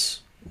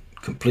abundance,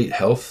 complete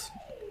health,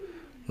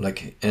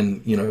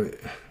 and you know,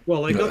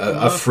 well, they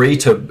are free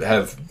to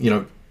have, you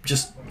know,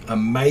 just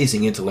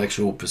amazing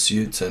intellectual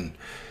pursuits and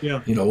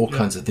you know, all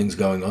kinds of things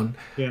going on.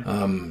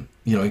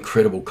 You know,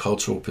 incredible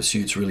cultural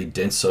pursuits, really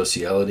dense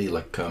sociality,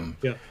 like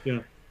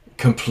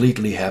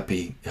completely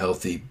happy,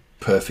 healthy,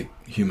 perfect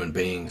human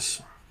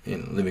beings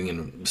living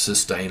in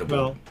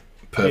sustainable,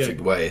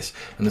 perfect ways.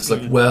 And it's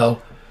like,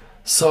 well,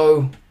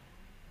 so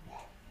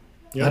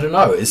I don't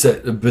know.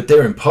 But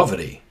they're in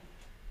poverty.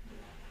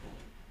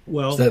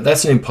 Well, so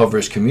that's an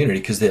impoverished community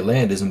because their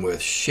land isn't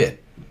worth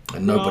shit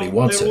and nobody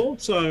wants it.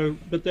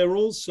 They're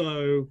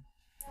also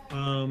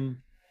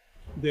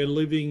they're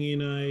living in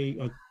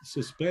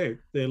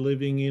they're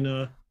living in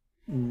a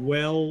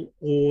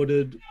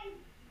well-ordered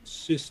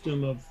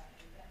system of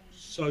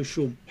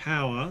social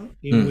power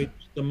in which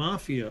the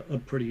mafia are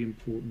pretty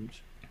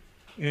important.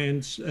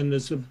 And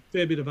there's a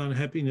fair bit of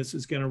unhappiness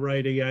that's going to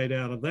radiate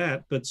out of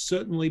that, but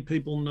certainly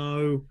people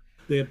know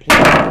their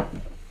place.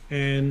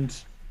 And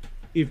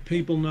if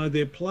people know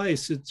their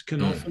place, it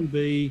can often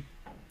be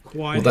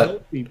quite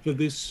healthy for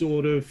this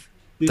sort of...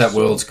 That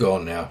world's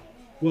gone now.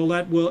 Well,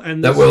 that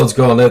world's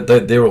gone.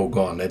 They're all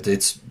gone.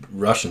 It's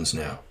Russians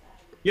now.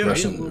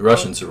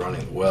 Russians are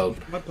running the world.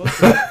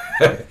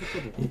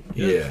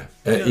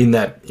 In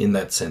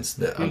that sense,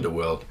 the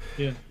underworld.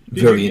 Yeah.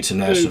 Very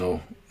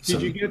international.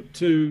 Did you get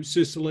to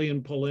Sicily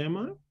and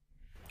Palermo?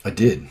 I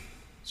did.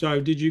 So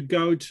did you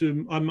go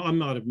to, I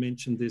might have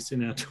mentioned this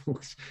in our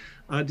talks,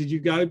 did you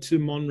go to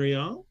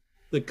Montreal,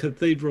 the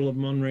Cathedral of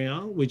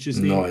Montreal, which is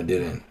No, I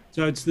didn't.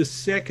 So it's the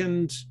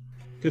second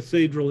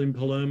cathedral in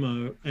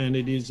Palermo, and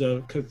it is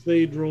a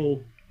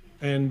cathedral,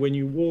 and when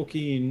you walk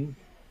in,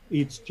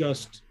 it's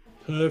just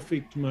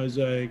perfect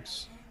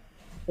mosaics,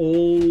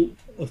 all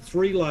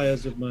 3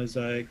 layers of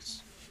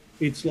mosaics.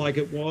 It's like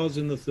it was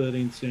in the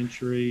 13th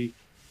century.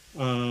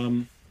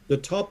 The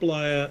top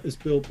layer is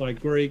built by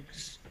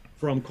Greeks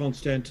from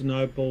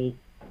Constantinople,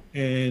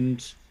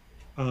 and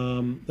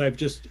they've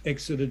just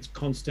exited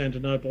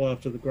Constantinople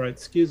after the Great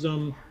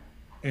Schism.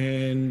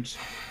 And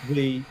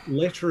the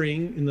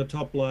lettering in the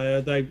top layer,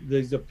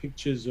 these are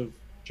pictures of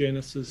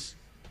Genesis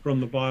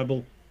from the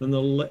Bible, and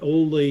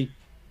all the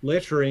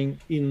lettering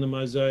in the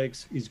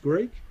mosaics is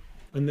Greek.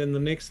 And then the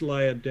next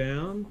layer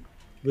down,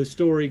 the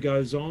story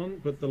goes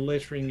on, but the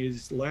lettering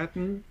is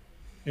Latin,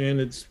 and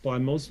it's by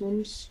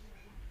Muslims.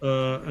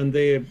 And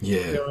they're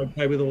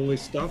okay with all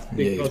this stuff.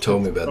 Yeah, you've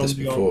told me about this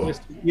before.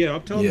 Yeah,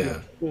 I've told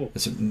you before.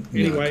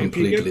 Anyway,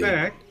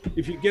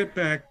 if you get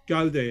back,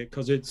 go there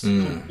because it's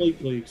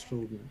completely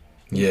extraordinary.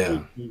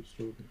 Yeah,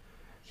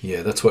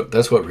 that's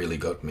what really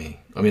got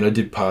me. I mean, I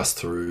did pass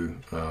through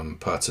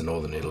parts of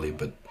northern Italy,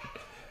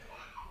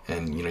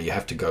 and you know, you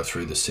have to go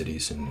through the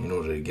cities in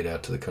order to get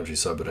out to the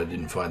countryside. But I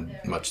didn't find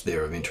much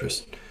there of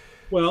interest.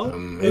 Well,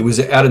 it was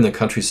out in the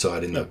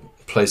countryside, in the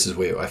places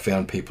where I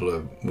found people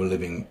were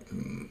living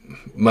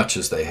much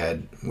as they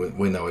had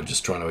when they were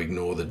just trying to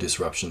ignore the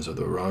disruptions of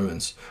the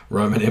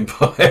Roman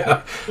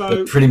Empire,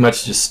 but pretty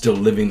much just still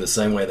living the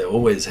same way they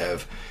always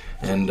have,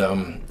 and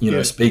you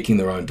know, speaking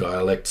their own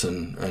dialects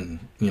and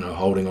you know,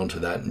 holding on to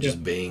that and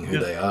just being who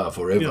they are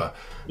forever.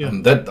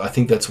 That, I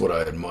think that's what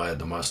I admired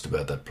the most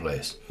about that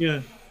place.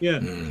 And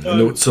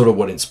it's sort of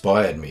what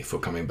inspired me for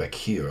coming back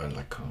here. I'm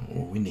like,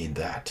 we need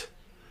that.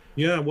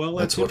 Yeah, well,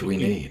 that's what we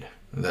need.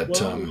 That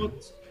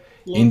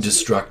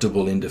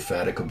indestructible,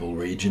 indefatigable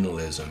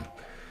regionalism,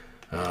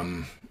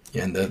 and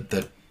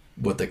that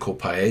what they call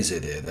paese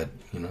there. That,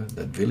 you know,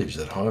 that village,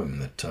 that home,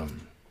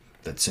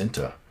 that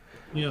center.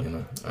 You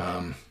know,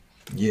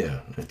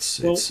 it's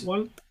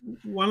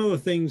one of the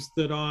things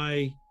that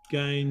I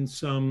gain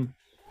some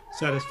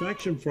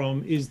satisfaction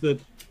from is that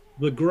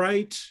the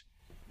great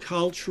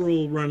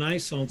cultural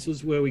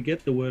renaissances, where we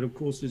get the word, of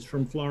course, is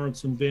from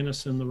Florence and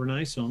Venice and the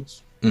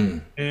Renaissance.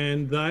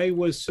 and they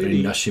were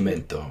cities,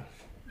 Rinascimento.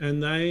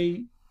 and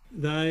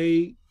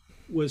they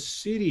were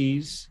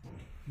cities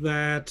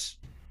that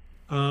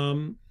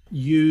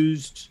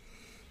used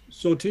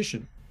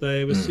sortition.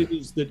 They were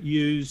cities that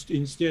used,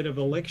 instead of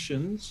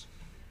elections,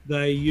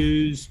 they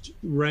used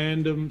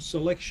random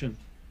selection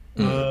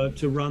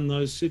to run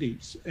those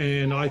cities.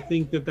 And I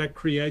think that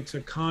creates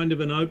a kind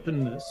of an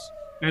openness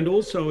and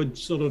also a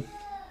sort of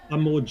a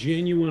more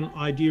genuine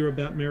idea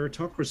about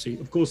meritocracy.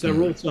 Of course, they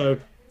were also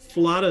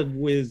flooded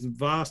with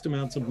vast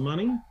amounts of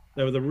money.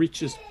 They were the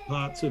richest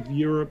parts of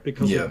Europe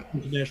because of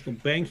international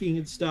banking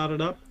had started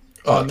up.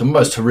 Oh, the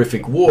most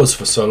horrific wars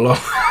for so long.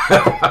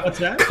 What's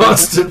that?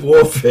 Constant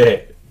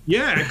warfare.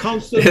 Yeah,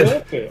 constant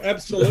warfare.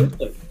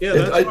 Absolutely. Yeah,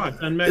 that's right.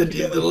 And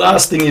the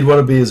last thing you'd want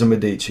to be is a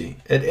Medici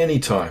at any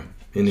time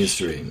in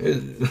history.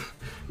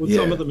 Well,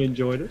 some of them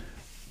enjoyed it.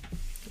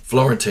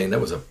 Florentine, that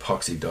was a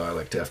poxy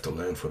dialect to have to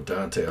learn for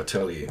Dante, I'll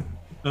tell you.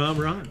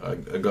 Right. I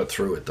got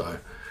through it, though.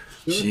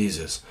 Good.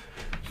 Jesus.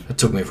 It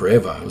took me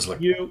forever. It was like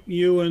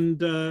you and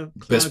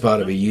best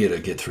part of a year to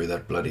get through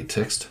that bloody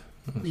text.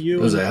 It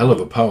was a hell of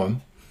a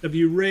poem. Have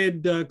you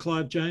read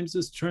Clive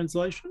James's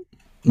translation?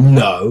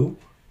 No.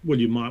 Well,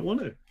 you might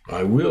want to.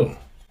 I will.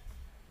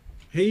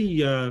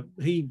 He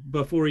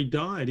before he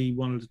died, he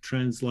wanted to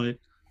translate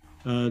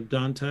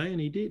Dante, and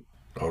he did.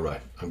 All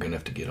right, I'm gonna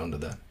have to get onto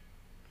that.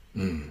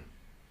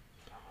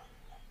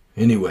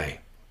 Anyway,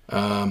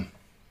 the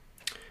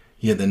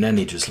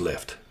nanny just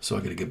left, so I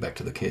got to get back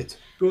to the kids.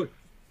 Good.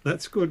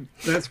 That's good.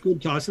 That's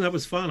good, Tyson. That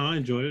was fun. I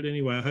enjoyed it.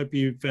 Anyway, I hope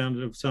you found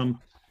it of some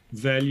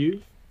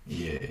value.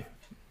 Yeah,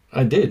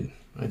 I did.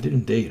 I did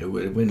indeed. It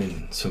went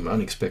in some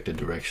unexpected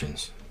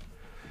directions.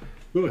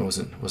 Good. I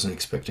wasn't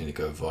expecting to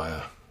go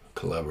via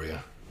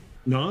Calabria.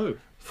 No.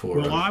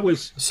 For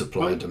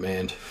supply and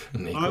demand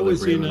and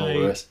equilibrium and all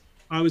the rest.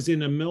 I was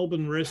in a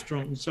Melbourne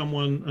restaurant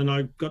and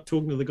I got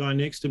talking to the guy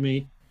next to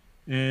me,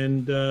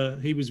 and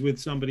he was with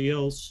somebody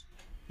else,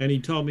 and he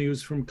told me he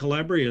was from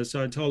Calabria.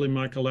 So I told him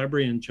my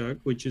Calabrian joke,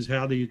 which is,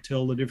 how do you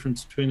tell the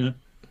difference between a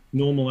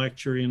normal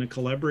actuary and a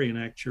Calabrian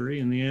actuary?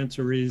 And the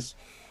answer is,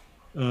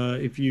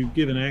 if you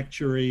give an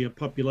actuary a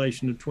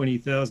population of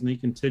 20,000, he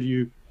can tell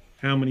you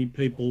how many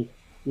people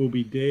will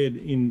be dead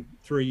in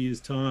 3 years'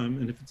 time.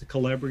 And if it's a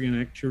Calabrian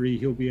actuary,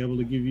 he'll be able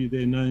to give you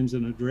their names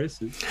and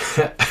addresses.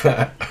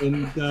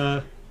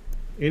 And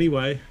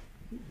anyway,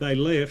 they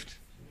left.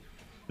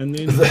 And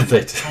then,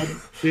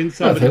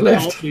 somebody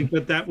told me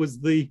that was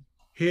the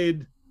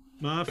head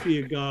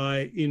Mafia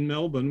guy in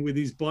Melbourne with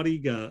his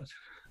bodyguard.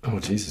 Oh,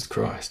 Jesus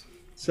Christ.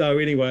 So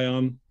anyway,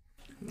 I'm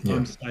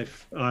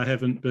safe. I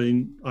haven't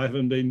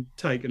been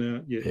taken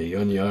out yet. Yeah,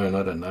 you're on your own.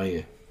 I don't know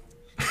you.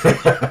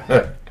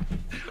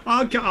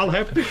 I'll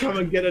have to come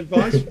and get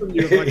advice from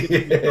you if I get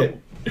in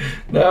trouble.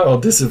 No, I'll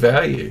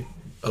disavow you.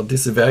 I'll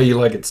disavow you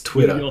like it's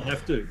Twitter. You'll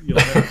have to.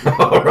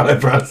 All right,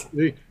 bro.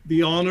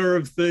 The honor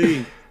of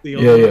thieves. The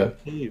honor of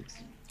thieves.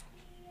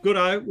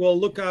 Good. Well,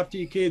 look after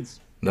your kids.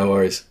 No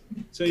worries.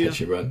 See ya. Catch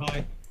you, bro.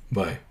 Bye.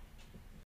 Bye.